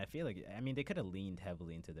 And I feel like they could have leaned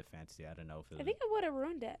heavily into the fantasy. I don't know if it was. I think it would have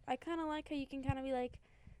ruined it. I kind of like how you can kind of be like,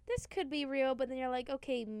 this could be real, but then you're like,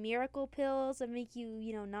 okay, miracle pills that make you,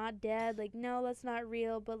 not dead. Like, no, that's not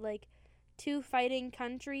real. But like, two fighting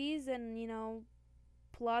countries and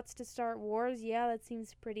plots to start wars. Yeah, that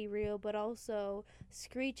seems pretty real. But also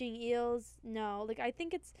screeching eels. No, like I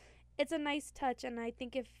think it's a nice touch, and I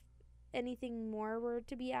think if anything more were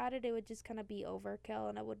to be added, it would just kind of be overkill,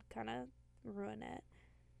 and it would kind of ruin it.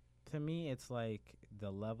 To me, it's like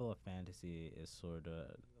the level of fantasy is sort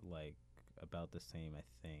of like about the same, I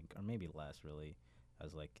think, or maybe less really,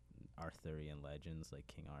 as like Arthurian legends, like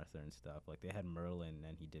King Arthur and stuff. Like they had Merlin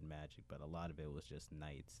and he did magic, but a lot of it was just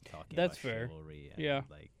knights talking That's about fair. chivalry and Yeah.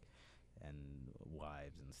 like and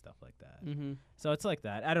wives and stuff like that. Mm-hmm. So it's like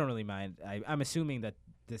that. I don't really mind. I'm assuming that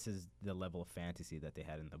this is the level of fantasy that they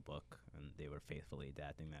had in the book, and they were faithfully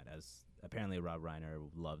adapting that. As apparently Rob Reiner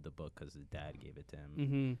loved the book because his dad gave it to him,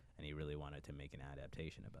 Mm-hmm. and he really wanted to make an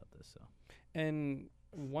adaptation about this. So And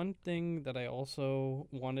one thing that I also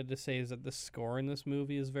wanted to say is that the score in this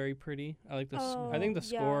movie is very pretty. I like this. I think the Oh,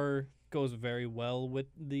 yeah. score goes very well with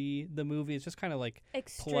the movie. It's just kind of like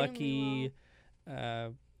Extremely plucky.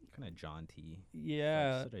 well. kind of jaunty.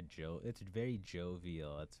 Yeah. Sort of It's very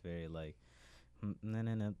jovial. It's very like,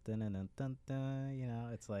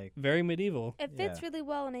 it's like Very medieval. It fits Yeah. really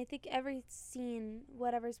well, and I think every scene,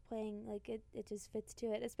 whatever's playing, like it just fits to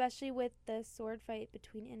it. Especially with the sword fight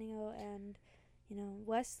between Inigo and,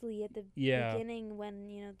 Wesley at the Yeah. beginning when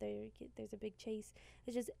there's a big chase.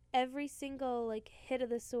 It's just every single like hit of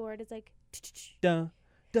the sword is like, Duh,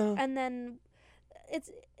 duh. and then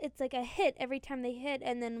it's like a hit every time they hit,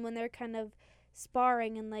 and then when they're kind of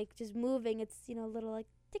sparring and like just moving, it's little like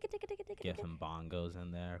ticka ticka ticka ticka. get ticka. some bongos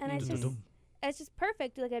in there. And it's just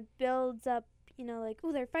perfect. Like it builds up, like,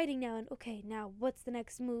 oh, they're fighting now, and okay, now what's the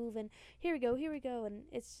next move? And here we go, and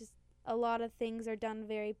it's just a lot of things are done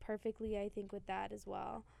very perfectly, I think, with that as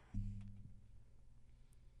well.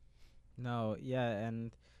 No, yeah,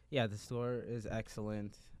 and yeah, the score is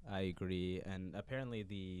excellent. I agree. And apparently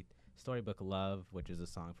the storybook Love, which is a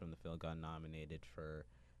song from the film, got nominated for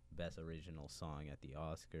Best Original Song at the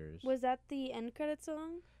Oscars. Was that the end credit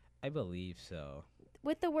song? I believe so.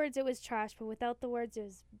 With the words, it was trash, but without the words, it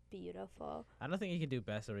was beautiful. I don't think you can do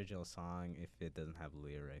Best Original Song if it doesn't have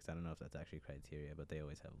lyrics. I don't know if that's actually criteria, but they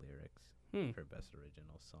always have lyrics for Best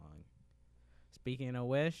Original Song. Speaking of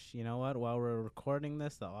which, you know what? While we're recording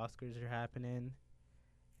this, the Oscars are happening.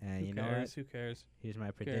 And you know what? Who cares? Here's my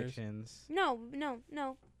cares? predictions. No,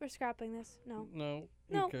 we're scrapping this. No. No.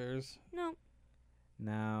 No. Who cares?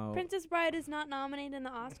 Now, Princess Bride is not nominated in the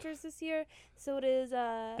Oscars this year, so it is.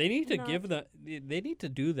 They need to not- give the. They need to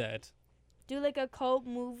do that. do like a cult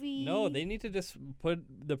movie. No, they need to just put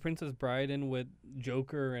the Princess Bride in with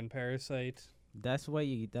Joker and Parasite. that's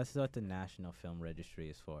what the National Film Registry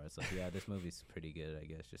is for. It's like, yeah, this movie's pretty good, I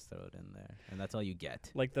guess. Just throw it in there, and that's all you get.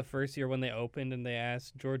 Like the first year when they opened and they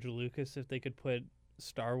asked George Lucas if they could put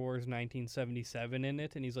Star Wars 1977 in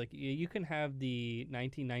it, and he's like, you can have the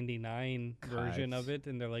 1999 version of it,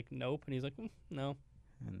 and they're like, nope, and he's like, no.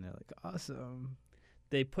 And they're like, awesome.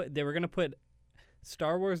 They were gonna put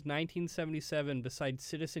Star Wars 1977 beside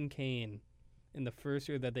Citizen Kane in the first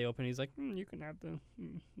year that they opened. He's like, you can have the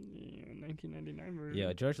 1999 version.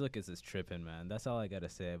 Yeah, George Lucas is tripping, man. That's all I gotta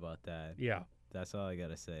say about that. Yeah, That's all I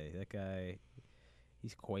gotta say. That guy,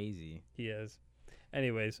 he's crazy. he is.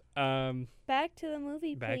 Anyways, Back to the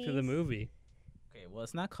movie, back to the please. movie. Okay, well,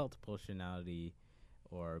 it's not called Proportionality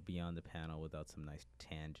or Beyond the Panel without some nice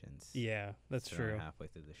tangents. Yeah, that's So true. I'm halfway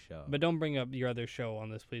through the show. But don't bring up your other show on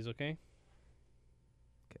this, please, okay?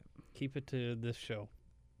 'Kay. Keep it to this show.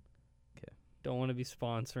 'Kay. Don't want to be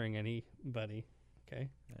sponsoring anybody, okay?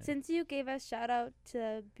 Since you gave us shout out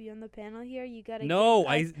to be on the panel here, you gotta No,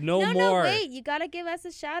 give us, no more. No, wait, you gotta give us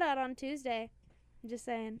a shout out on Tuesday. I'm just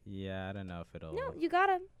saying. Yeah, I don't know if it'll. No, you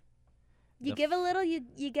gotta. You The give a little,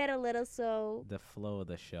 you get a little. So The flow of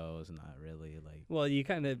the show is not really like. Well,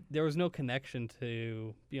 there was no connection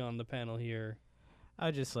to Beyond the Panel here. I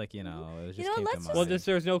was just like, it was You just know, came let's to just- mind. Well,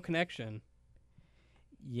 there's no connection.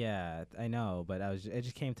 Yeah, I know, but it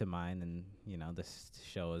just came to mind, and this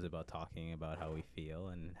show is about talking about how we feel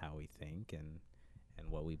and how we think and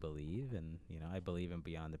what we believe, and I believe in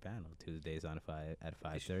Beyond the Panel Tuesdays at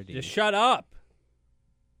 5:30. Just shut up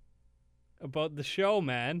about the show,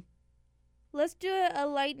 man. let's do a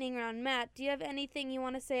lightning round. Matt, do you have anything you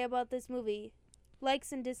want to say about this movie?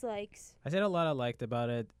 Likes and dislikes. I said a lot I liked about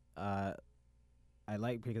it. I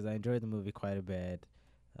like because I enjoyed the movie quite a bit.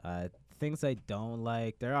 Things I don't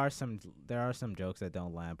like, there are some jokes that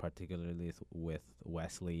don't land, particularly with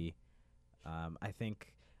Wesley. I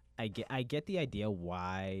think I get the idea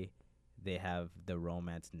why they have the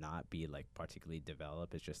romance not be like particularly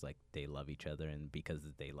developed. It's just like they love each other and because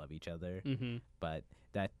they love each other. Mm-hmm. But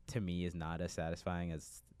that to me is not as satisfying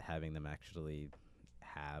as having them actually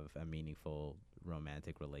have a meaningful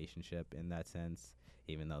romantic relationship in that sense,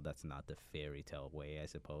 even though that's not the fairy tale way, I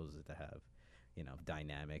suppose, to have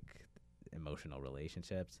dynamic emotional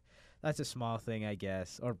relationships. That's a small thing, I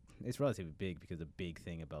guess, or it's relatively big, because the big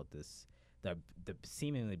thing about this, the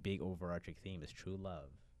seemingly big overarching theme, is true love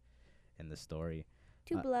in the story.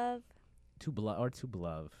 To love. To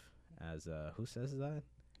love, as who says that?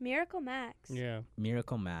 Miracle Max. Yeah.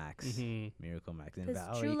 Miracle Max. Mm-hmm. Miracle Max. And Because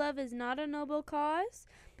Valerie, true love is not a noble cause,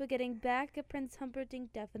 but getting back at Prince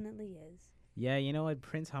Humperdinck definitely is. yeah, you know what,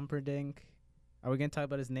 Prince Humperdinck. Are we gonna talk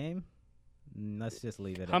about his name? Let's just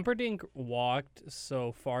leave it. Humperdinck walked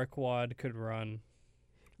so Farquaad could run.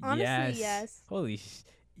 Honestly, yes. Holy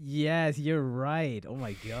yes, you're right. Oh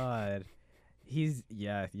my god.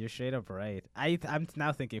 You're straight up right. I'm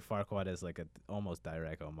now thinking Farquaad is like a almost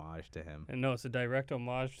direct homage to him. And no, it's a direct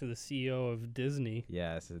homage to the CEO of Disney.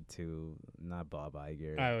 Yes, to not Bob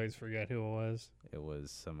Iger. I always forget who it was. It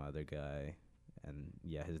was some other guy. And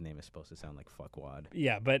yeah, his name is supposed to sound like Fuckwad.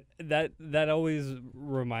 Yeah, but that always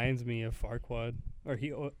reminds me of Farquaad, or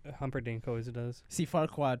Humperdinck always does. See,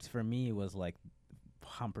 Farquaad for me was like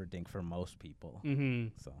Humperdinck for most people. Mm-hmm.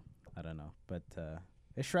 So I don't know, but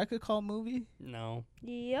is Shrek a cult movie? No.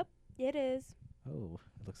 Yep, it is. Oh,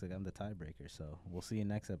 it looks like I'm the tiebreaker. So we'll see you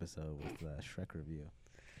next episode with Shrek review.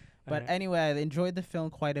 But Alright. anyway, I enjoyed the film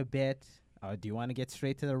quite a bit. Do you want to get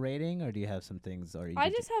straight to the rating, or do you have some things? Or I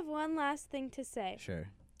just have one last thing to say. sure.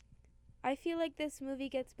 I feel like this movie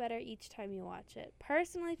gets better each time you watch it.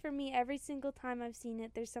 Personally, for me, every single time I've seen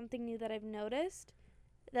it, there's something new that I've noticed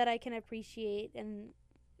that I can appreciate. And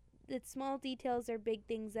it's small details or big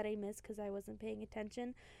things that I miss because I wasn't paying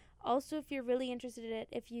attention. Also, if you're really interested in it,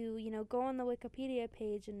 if you go on the Wikipedia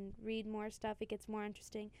page and read more stuff, it gets more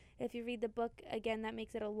interesting. If you read the book, again, that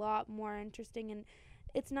makes it a lot more interesting. And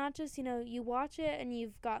it's not just, you watch it and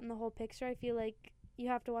you've gotten the whole picture. I feel like you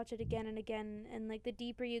have to watch it again and again. And, like, the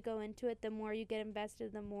deeper you go into it, the more you get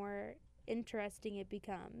invested, the more interesting it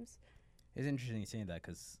becomes. It's interesting saying that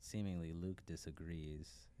because seemingly Luke disagrees.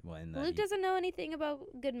 Luke doesn't know anything about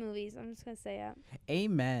good movies. I'm just going to say it.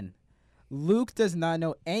 Amen. Luke does not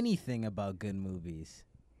know anything about good movies.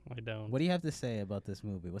 I don't. What do you have to say about this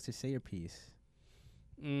movie? Say your piece.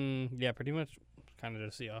 Yeah, pretty much kind of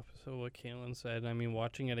just the opposite of what Kaylin said. I mean,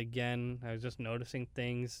 watching it again, I was just noticing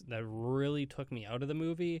things that really took me out of the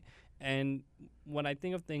movie. And when I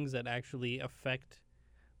think of things that actually affect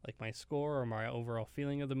like my score or my overall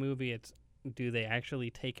feeling of the movie, it's, do they actually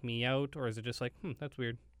take me out, or is it just like, that's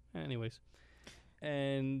weird? Anyways.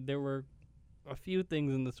 And there were a few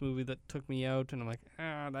things in this movie that took me out, and I'm like,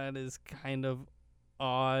 that is kind of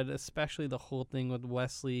odd, especially the whole thing with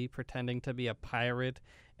Wesley pretending to be a pirate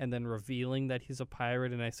and then revealing that he's a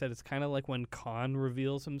pirate. And I said it's kind of like when Khan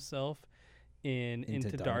reveals himself in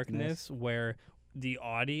Into Darkness, where the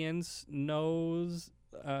audience knows,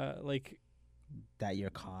 like, that you're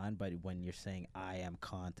Khan, but when you're saying I am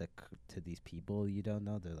Khan to these people you don't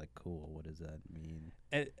know, they're like, cool, what does that mean?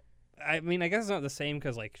 I mean, I guess it's not the same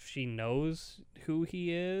because, like, she knows who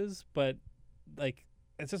he is, but, like,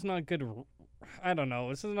 it's just not good. I don't know.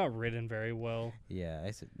 This is not written very well. Yeah,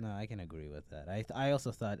 I can agree with that. I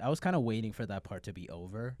also thought, I was kind of waiting for that part to be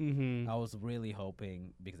over. Mm-hmm. I was really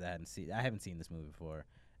hoping, because I haven't seen this movie before,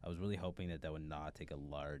 I was really hoping that would not take a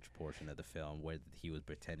large portion of the film where he was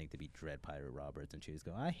pretending to be Dread Pirate Roberts and she was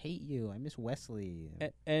going, I hate you, I miss Wesley.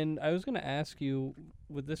 And I was going to ask you,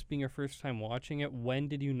 with this being your first time watching it, when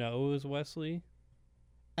did you know it was Wesley?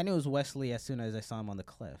 I knew it was Wesley as soon as I saw him on the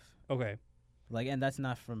cliff. Okay. Like, and that's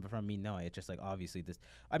not from me knowing. It's just like, obviously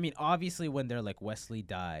when they're like, Wesley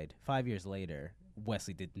died, 5 years later,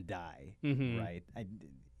 Wesley didn't die, right?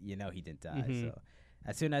 He didn't die. Mm-hmm. So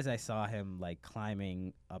as soon as I saw him like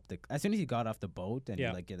climbing up as soon as he got off the boat and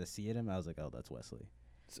you like get to see him, I was like, oh, that's Wesley.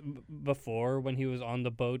 So before, when he was on the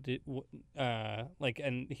boat,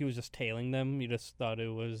 and he was just tailing them, you just thought it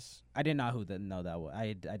was. I didn't know that was.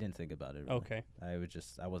 I didn't think about it. Really. Okay. I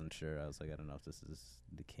wasn't sure. I was like, I don't know if this is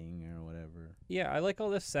the king or whatever. Yeah, I like all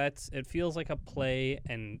the sets. It feels like a play,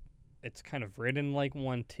 and it's kind of written like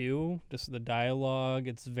one too. Just the dialogue,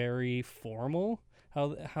 it's very formal.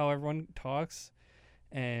 How everyone talks.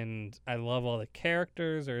 And I love all the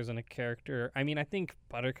characters. There isn't a character. I mean, I think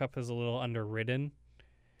Buttercup is a little underwritten.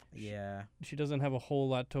 Yeah. She doesn't have a whole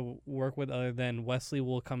lot to work with other than Wesley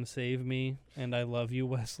will come save me, and I love you,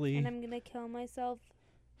 Wesley. And I'm going to kill myself.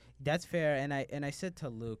 That's fair. And I said to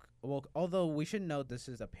Luke, well, although we should note this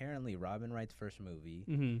is apparently Robin Wright's first movie,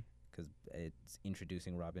 because it's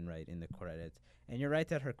introducing Robin Wright in the credits. And you're right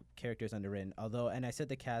that her character is underwritten. Although, and I said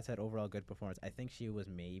the cast had overall good performance. I think she was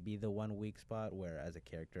maybe the one weak spot where, as a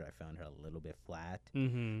character, I found her a little bit flat.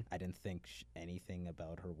 I didn't think anything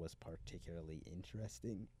about her was particularly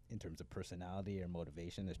interesting in terms of personality or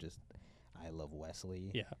motivation. It's just, I love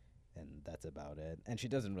Wesley. Yeah. And that's about it. And she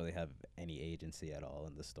doesn't really have any agency at all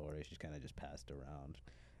in the story. She's kind of just passed around.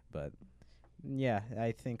 But yeah,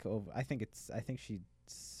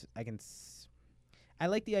 I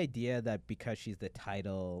like the idea that because she's the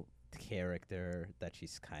title character, that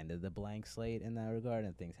she's kind of the blank slate in that regard,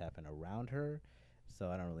 and things happen around her. So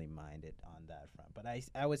I don't really mind it on that front. But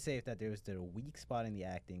I would say that there was the weak spot in the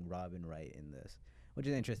acting, Robin Wright in this, which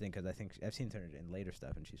is interesting because I think I've seen her in later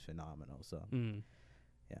stuff and she's phenomenal. So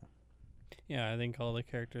yeah, I think all the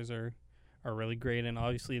characters are really great, and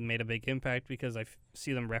obviously it made a big impact because I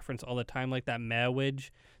see them reference all the time, like that Mawage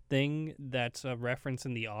thing that's a reference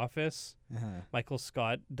in The Office. Michael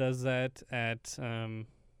Scott does that at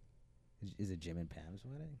is it Jim and Pam's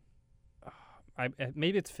wedding?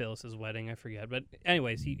 Maybe it's Phyllis's wedding, I forget, but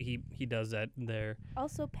anyways, he does that there.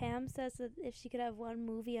 Also, Pam says that if she could have one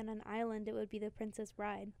movie on an island, it would be The Princess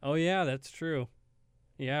Bride. Oh yeah, that's true.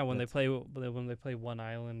 Yeah, when they play One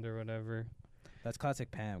Island or whatever. That's classic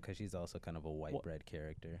Pam because she's also kind of a white bread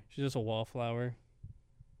character. She's just a wallflower.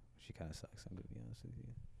 She kind of sucks, I'm going to be honest with you.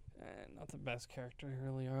 Not the best character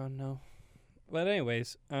early on, no. But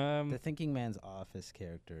anyways, the Thinking Man's Office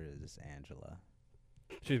character is Angela.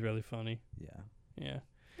 She's really funny. Yeah.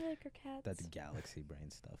 I like her cats. That's Galaxy Brain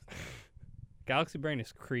stuff. Galaxy Brain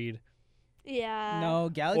is Creed. Yeah. No,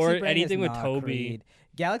 Galaxy or Brain anything is with not Toby. Creed.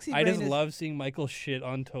 Galaxy Brain I just love seeing Michael shit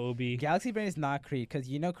on Toby. Galaxy Brain is not Creed because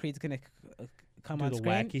you know Creed's gonna come Do on the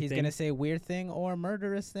screen. wacky He's thing. gonna say weird thing or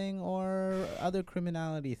murderous thing or other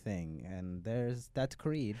criminality thing, and that's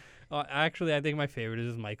Creed. Actually, I think my favorite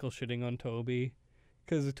is Michael shitting on Toby,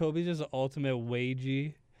 because Toby's just the ultimate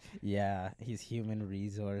wagey. Yeah, he's human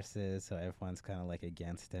resources, so everyone's kind of like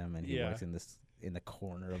against him, and he works in the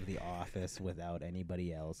corner of the office without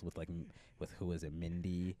anybody else, with who is it,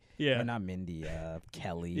 Mindy? Yeah. Or not Mindy,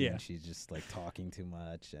 Kelly. Yeah. And she's just like talking too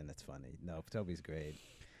much, and it's funny. No, Toby's great.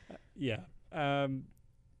 Yeah.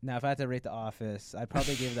 Now, if I had to rate The Office, I'd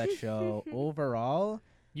probably give that show overall.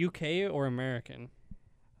 UK or American?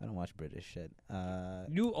 I don't watch British shit.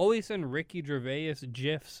 You always send Ricky Gervais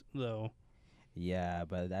GIFs, though. Yeah,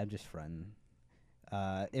 but I'm just fronting.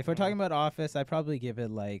 If we're talking about Office, I'd probably give it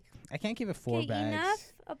I can't give it 4 bags.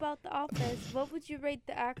 Enough about The Office. What would you rate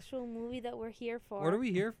the actual movie that we're here for? What are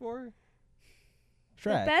we here for?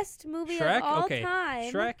 Shrek. The best movie Shrek? of all Okay.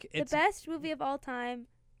 time. Shrek. The best movie of all time.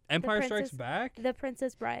 Empire Strikes Back? The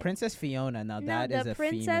Princess Bride. Princess Fiona. Now that no, is the a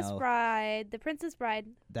Princess female. Bride. The Princess Bride.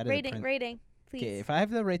 That is rating, please. Okay, if I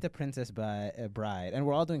have to rate the Princess Bride, and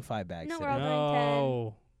we're all doing 5 bags. No, today. we're all doing 10.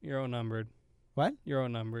 No. You're outnumbered. What? You're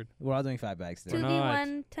outnumbered. We're all doing 5 bags today. We're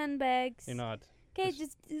 2v1, 10 bags. You're not. Okay,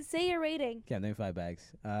 just say your rating. Okay, I'm doing 5 bags.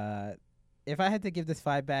 if I had to give this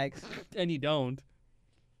 5 bags, And you don't.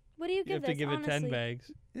 What do you You give have this, to give it 10 honestly?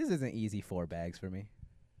 bags. this is an easy 4 bags for me.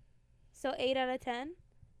 So 8 out of 10?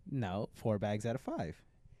 No, 4 bags out of 5.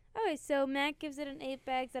 Okay, so Matt gives it an 8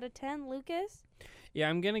 bags out of 10. Lucas? Yeah,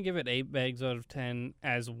 I'm going to give it 8 bags out of 10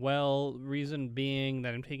 as well. Reason being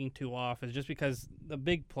that I'm taking 2 off is just because the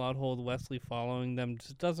big plot hole, Wesley following them,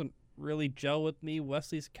 just doesn't really gel with me.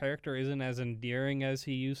 Wesley's character isn't as endearing as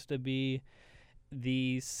he used to be.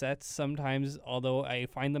 The sets sometimes, although I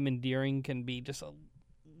find them endearing, can be just a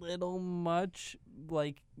little much.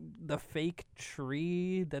 Like the fake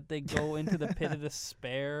tree that they go into the pit of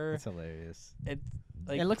despair. That's hilarious. It's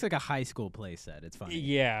like, It looks like a high school play set. It's funny.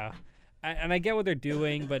 yeah. And I get what they're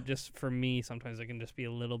doing, but just for me, sometimes it can just be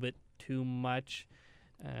a little bit too much.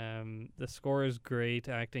 The score is great.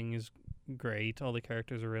 Acting is great. All the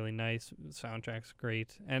characters are really nice. The soundtrack's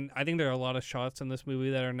great. And I think there are a lot of shots in this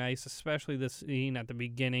movie that are nice, especially the scene at the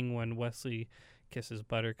beginning when Wesley kisses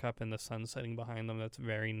Buttercup and the sun setting behind them. That's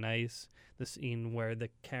very nice. The scene where the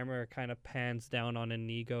camera kind of pans down on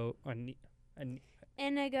Inigo.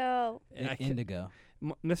 Inigo. Indigo.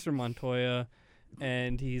 Mr. Montoya,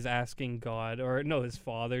 and he's asking God, or no, his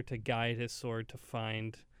father, to guide his sword to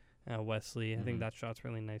find Wesley. I think that shot's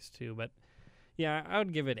really nice too. But yeah, I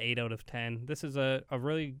would give it 8 out of 10. This is a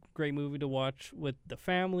really great movie to watch with the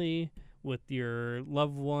family, with your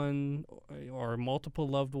loved one, or multiple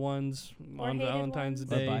loved ones Or on hated Valentine's ones.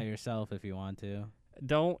 Day. Or by yourself if you want to.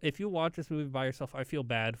 If you watch this movie by yourself, I feel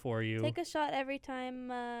bad for you. Take a shot every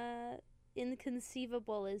time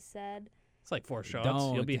inconceivable is said. It's like 4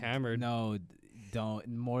 shots. You'll be hammered. No, don't.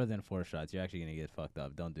 More than 4 shots. You're actually gonna get fucked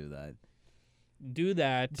up. Don't do that. Do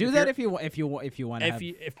that. Do that if you want to.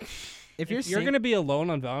 If you're sing- gonna be alone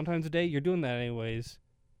on Valentine's Day, you're doing that anyways.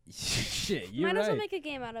 Shit, you're Might as well right. make a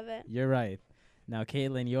game out of it. You're right. Now,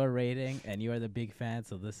 Caitlin, your rating, and you are the big fan,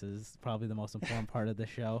 so this is probably the most important part of the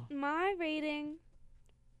show. My rating,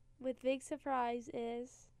 with big surprise,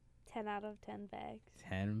 is 10 out of 10 bags.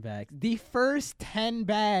 10 bags. The first 10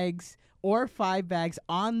 bags or 5 bags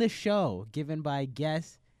on the show given by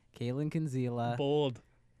guest Caitlin Kanzila.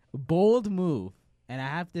 Bold move. And I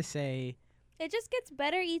have to say, It just gets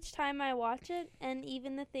better each time I watch it, and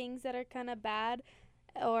even the things that are kind of bad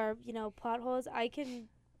or, plot holes, I can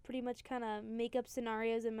pretty much kind of make up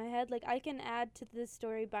scenarios in my head. Like, I can add to this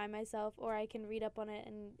story by myself, or I can read up on it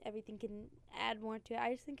and everything can add more to it.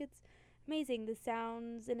 I just think it's amazing. The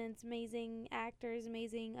sounds and it's amazing. Actors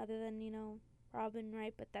amazing, other than, Robin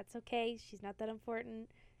Wright, but that's okay. She's not that important.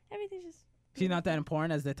 Everything's just... she's not that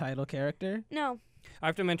important as the title character. No. I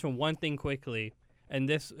have to mention one thing quickly, and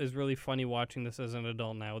this is really funny watching this as an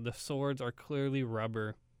adult now. The swords are clearly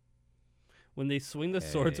rubber. When they swing the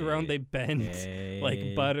swords around, they bend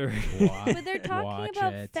like butter. But they're talking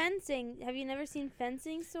about fencing. Have you never seen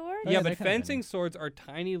fencing swords? Yeah, but fencing swords are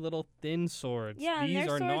tiny little thin swords. Yeah, these and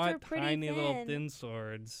their are swords not are pretty tiny little thin. thin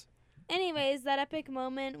swords. Anyways, that epic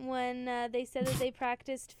moment when they said that they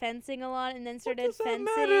practiced fencing a lot and then started does that fencing,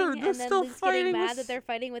 matter? They're and then still Luke's getting fighting mad with that they're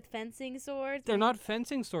fighting with fencing swords. They're not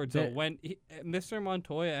fencing swords, though. They're- When Mr.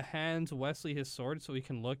 Montoya hands Wesley his sword so he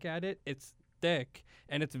can look at it, it's thick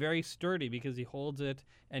and it's very sturdy because he holds it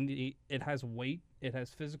and it has weight. It has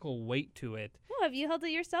physical weight to it. Oh, have you held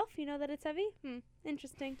it yourself? You know that it's heavy?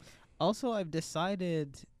 Interesting. Also, I've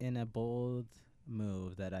decided in a bold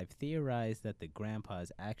move that I've theorized that the grandpa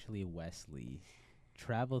is actually Wesley.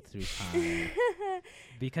 Traveled through time.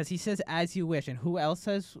 Because he says, as you wish. And who else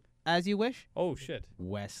says, as you wish? Oh, shit.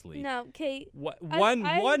 Wesley. No, Kate.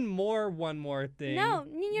 One more thing. No,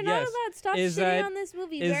 you're not Yes. allowed. Stop Is shitting that- on this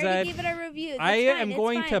movie. We is already that- gave it our review. I It's fine, am it's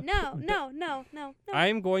going fine. to No. I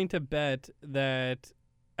am going to bet that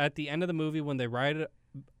at the end of the movie, when they ride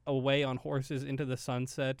away on horses into the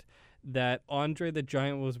sunset, that Andre the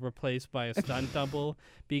Giant was replaced by a stunt double,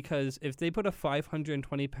 because if they put a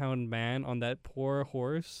 520-pound man on that poor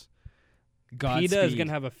horse, PETA is going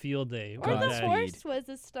to have a field day. Or with the that. horse was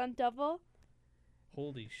a stunt double.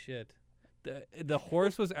 Holy shit. The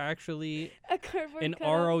horse was actually A cardboard an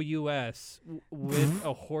cutout. ROUS with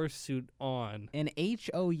a horse suit on. An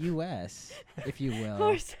HOUS, if you will.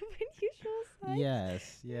 Horse of unusual size.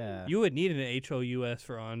 Yes, yeah. You would need an HOUS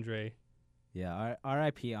for Andre. Yeah,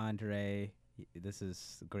 R.I.P. Andre. This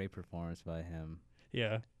is a great performance by him.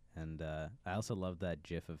 Yeah. And I also love that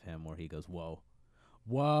gif of him where he goes, whoa.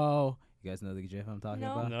 Whoa. You guys know the gif I'm talking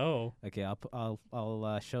No. about? No. Okay,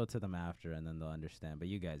 I'll show it to them after, and then they'll understand. But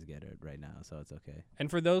you guys get it right now, so it's okay.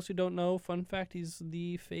 And for those who don't know, fun fact, he's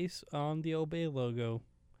the face on the Obey logo.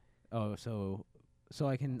 Oh, so So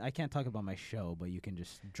I can't talk about my show, but you can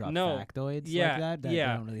just drop No. factoids Yeah, like that that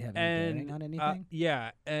yeah. don't really have any bearing on anything.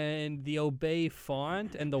 Yeah, and the Obey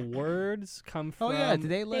font and the words come from. Oh yeah,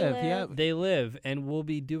 they live. Yeah, They live, and we'll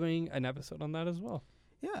be doing an episode on that as well.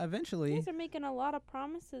 yeah. You Eventually, guys are making a lot of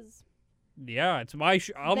promises. Yeah, it's my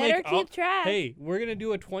show. Better keep track. Hey, we're gonna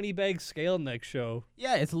do a 20-bag scale next show.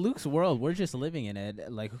 yeah. It's Luke's world. We're just living in it.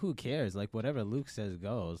 Like, who cares? Like, whatever Luke says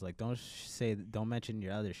goes. Like, don't mention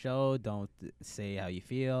your other show. Don't say how you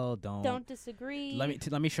feel. Don't disagree.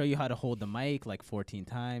 Let me show you how to hold the mic like 14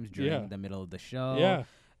 times during Yeah. the middle of the show. Yeah.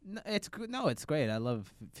 It's good. No, it's great. I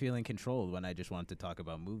love feeling controlled when I just want to talk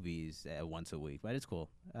about movies once a week, but it's cool.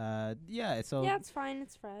 Yeah. So Yeah, it's fine.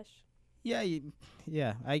 It's fresh. yeah,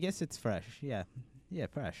 yeah. I guess it's fresh. Yeah,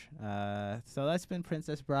 fresh. So that's been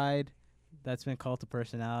Princess Bride. That's been Cult of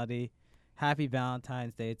Personality. Happy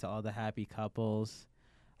Valentine's Day to all the happy couples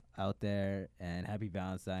out there, and happy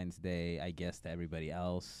Valentine's Day, I guess, to everybody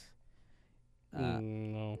else.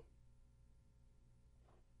 No.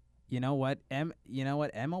 You know what?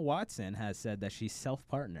 Emma Watson has said that she's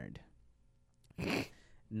self-partnered.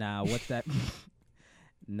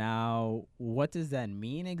 Now, what does that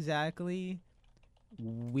mean exactly?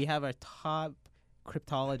 We have our top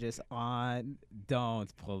cryptologist on.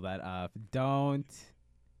 Don't pull that up. Don't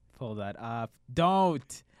pull that up.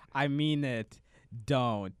 Don't. I mean it.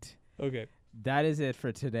 Don't. Okay. That is it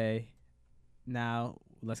for today. Now,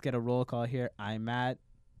 let's get a roll call here. I'm Matt.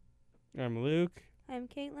 I'm Luke. I'm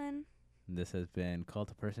Caitlin. This has been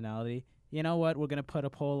Cult of Personality. You know what? We're going to put a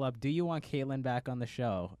poll up. Do you want Caitlin back on the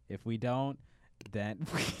show? If we don't, then...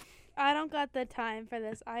 I don't got the time for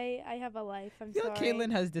this. I have a life. I'm sorry. Caitlin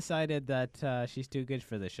has decided that she's too good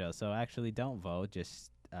for the show. So actually, don't vote. Just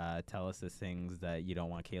tell us the things that you don't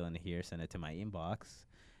want Caitlin to hear. Send it to my inbox.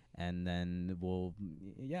 And then we'll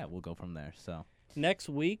go from there. So Next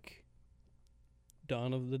week,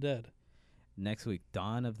 Dawn of the Dead. next week,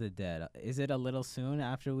 Dawn of the Dead. Is it a little soon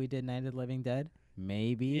after we did Night of the Living Dead?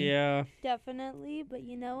 Maybe. Yeah. Definitely, but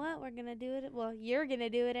you know what? We're going to do it. Well, you're going to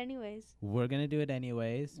do it anyways. We're going to do it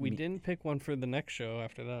anyways. We didn't pick one for the next show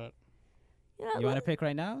after that. You want to pick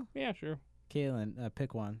right now? Yeah, sure. Caitlin,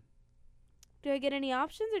 pick one. Do I get any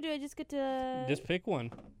options or do I just get to... Just pick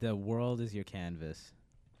one. The world is your canvas.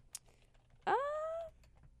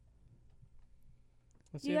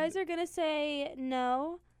 Let's You see guys are going to say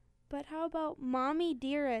no, but how about Mommy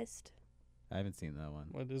Dearest? I haven't seen that one.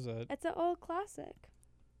 What is that? It's an old classic.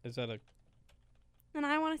 Is that a... And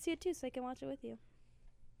I want to see it too so I can watch it with you.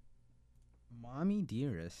 Mommy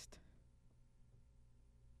Dearest.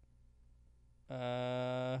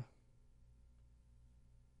 That's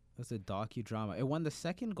a docudrama. It won the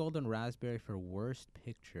second Golden Raspberry for Worst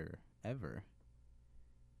Picture ever.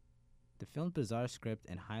 The film's bizarre script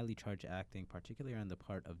and highly charged acting, particularly on the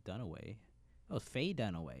part of Dunaway. Oh, Faye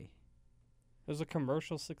Dunaway. It was a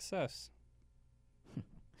commercial success.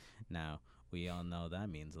 Now, we all know that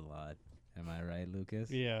means a lot. Am I right,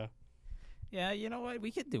 Lucas? Yeah. Yeah, you know what?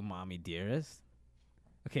 We could do Mommy Dearest.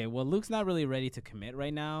 Okay, well, Luke's not really ready to commit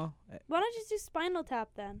right now. Why don't you just do Spinal Tap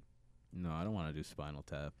then? No, I don't want to do Spinal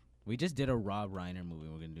Tap. We just did a Rob Reiner movie.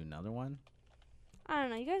 We're going to do another one. I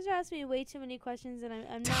don't know. You guys are asking me way too many questions, and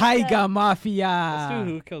I'm not... Tiger Mafia! Let's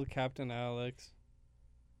do Who Killed Captain Alex.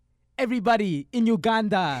 Everybody in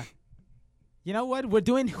Uganda. You know what? We're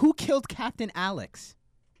doing Who Killed Captain Alex.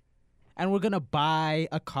 And we're going to buy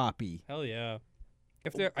a copy. Hell yeah.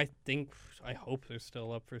 If they're... I hope they're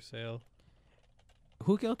still up for sale.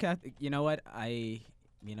 Who Killed Captain... You know what? I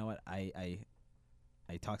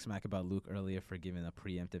talked smack about Luke earlier for giving a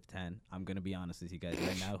preemptive 10. I'm going to be honest with you guys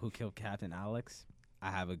right now. Who Killed Captain Alex?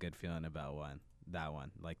 I have a good feeling about that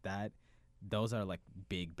one. Like that, those are like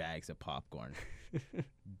big bags of popcorn.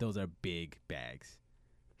 Those are big bags.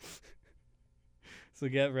 So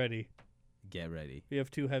get ready. Get ready. We have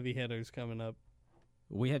 2 heavy hitters coming up.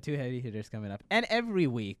 We have 2 heavy hitters coming up. And every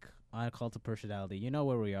week on Cult of Personality, you know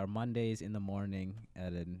where we are. Mondays in the morning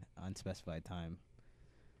at an unspecified time.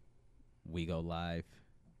 We go live.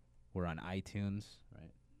 We're on iTunes, right?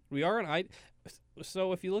 We are on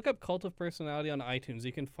So if you look up Cult of Personality on iTunes,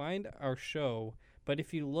 you can find our show. But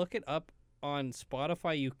if you look it up on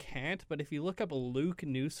Spotify, you can't. But if you look up Luke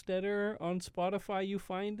Newstetter on Spotify, you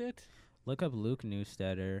find it. Look up Luke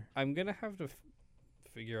Newstetter. I'm going to have to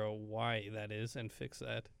figure out why that is and fix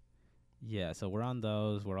that. Yeah, so we're on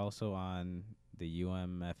those. We're also on the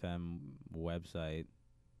UMFM website.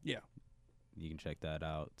 Yeah. You can check that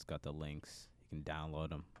out. It's got the links. You can download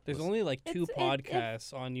them. There's only like 2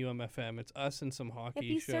 podcasts on UMFM. It's us and some hockey If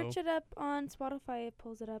you show. search it up on Spotify, it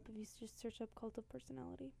pulls it up. If you just search up Cult of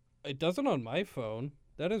Personality. It doesn't on my phone.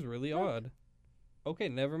 That is really odd. Okay,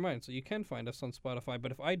 never mind. So you can find us on Spotify,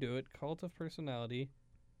 but if I do it, Cult of Personality.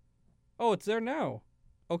 Oh, it's there now.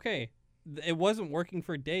 Okay. It wasn't working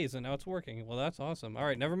for days, and now it's working. Well, that's awesome. All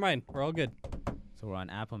right, never mind. We're all good. So we're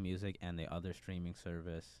on Apple Music and the other streaming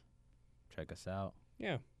service. Check us out.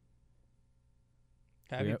 Yeah.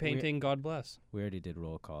 Happy painting. God bless. We already did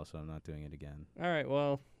roll call, so I'm not doing it again. All right,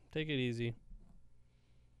 well, take it easy.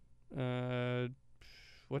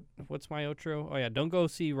 What's my outro? Oh, yeah, don't go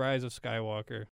see Rise of Skywalker.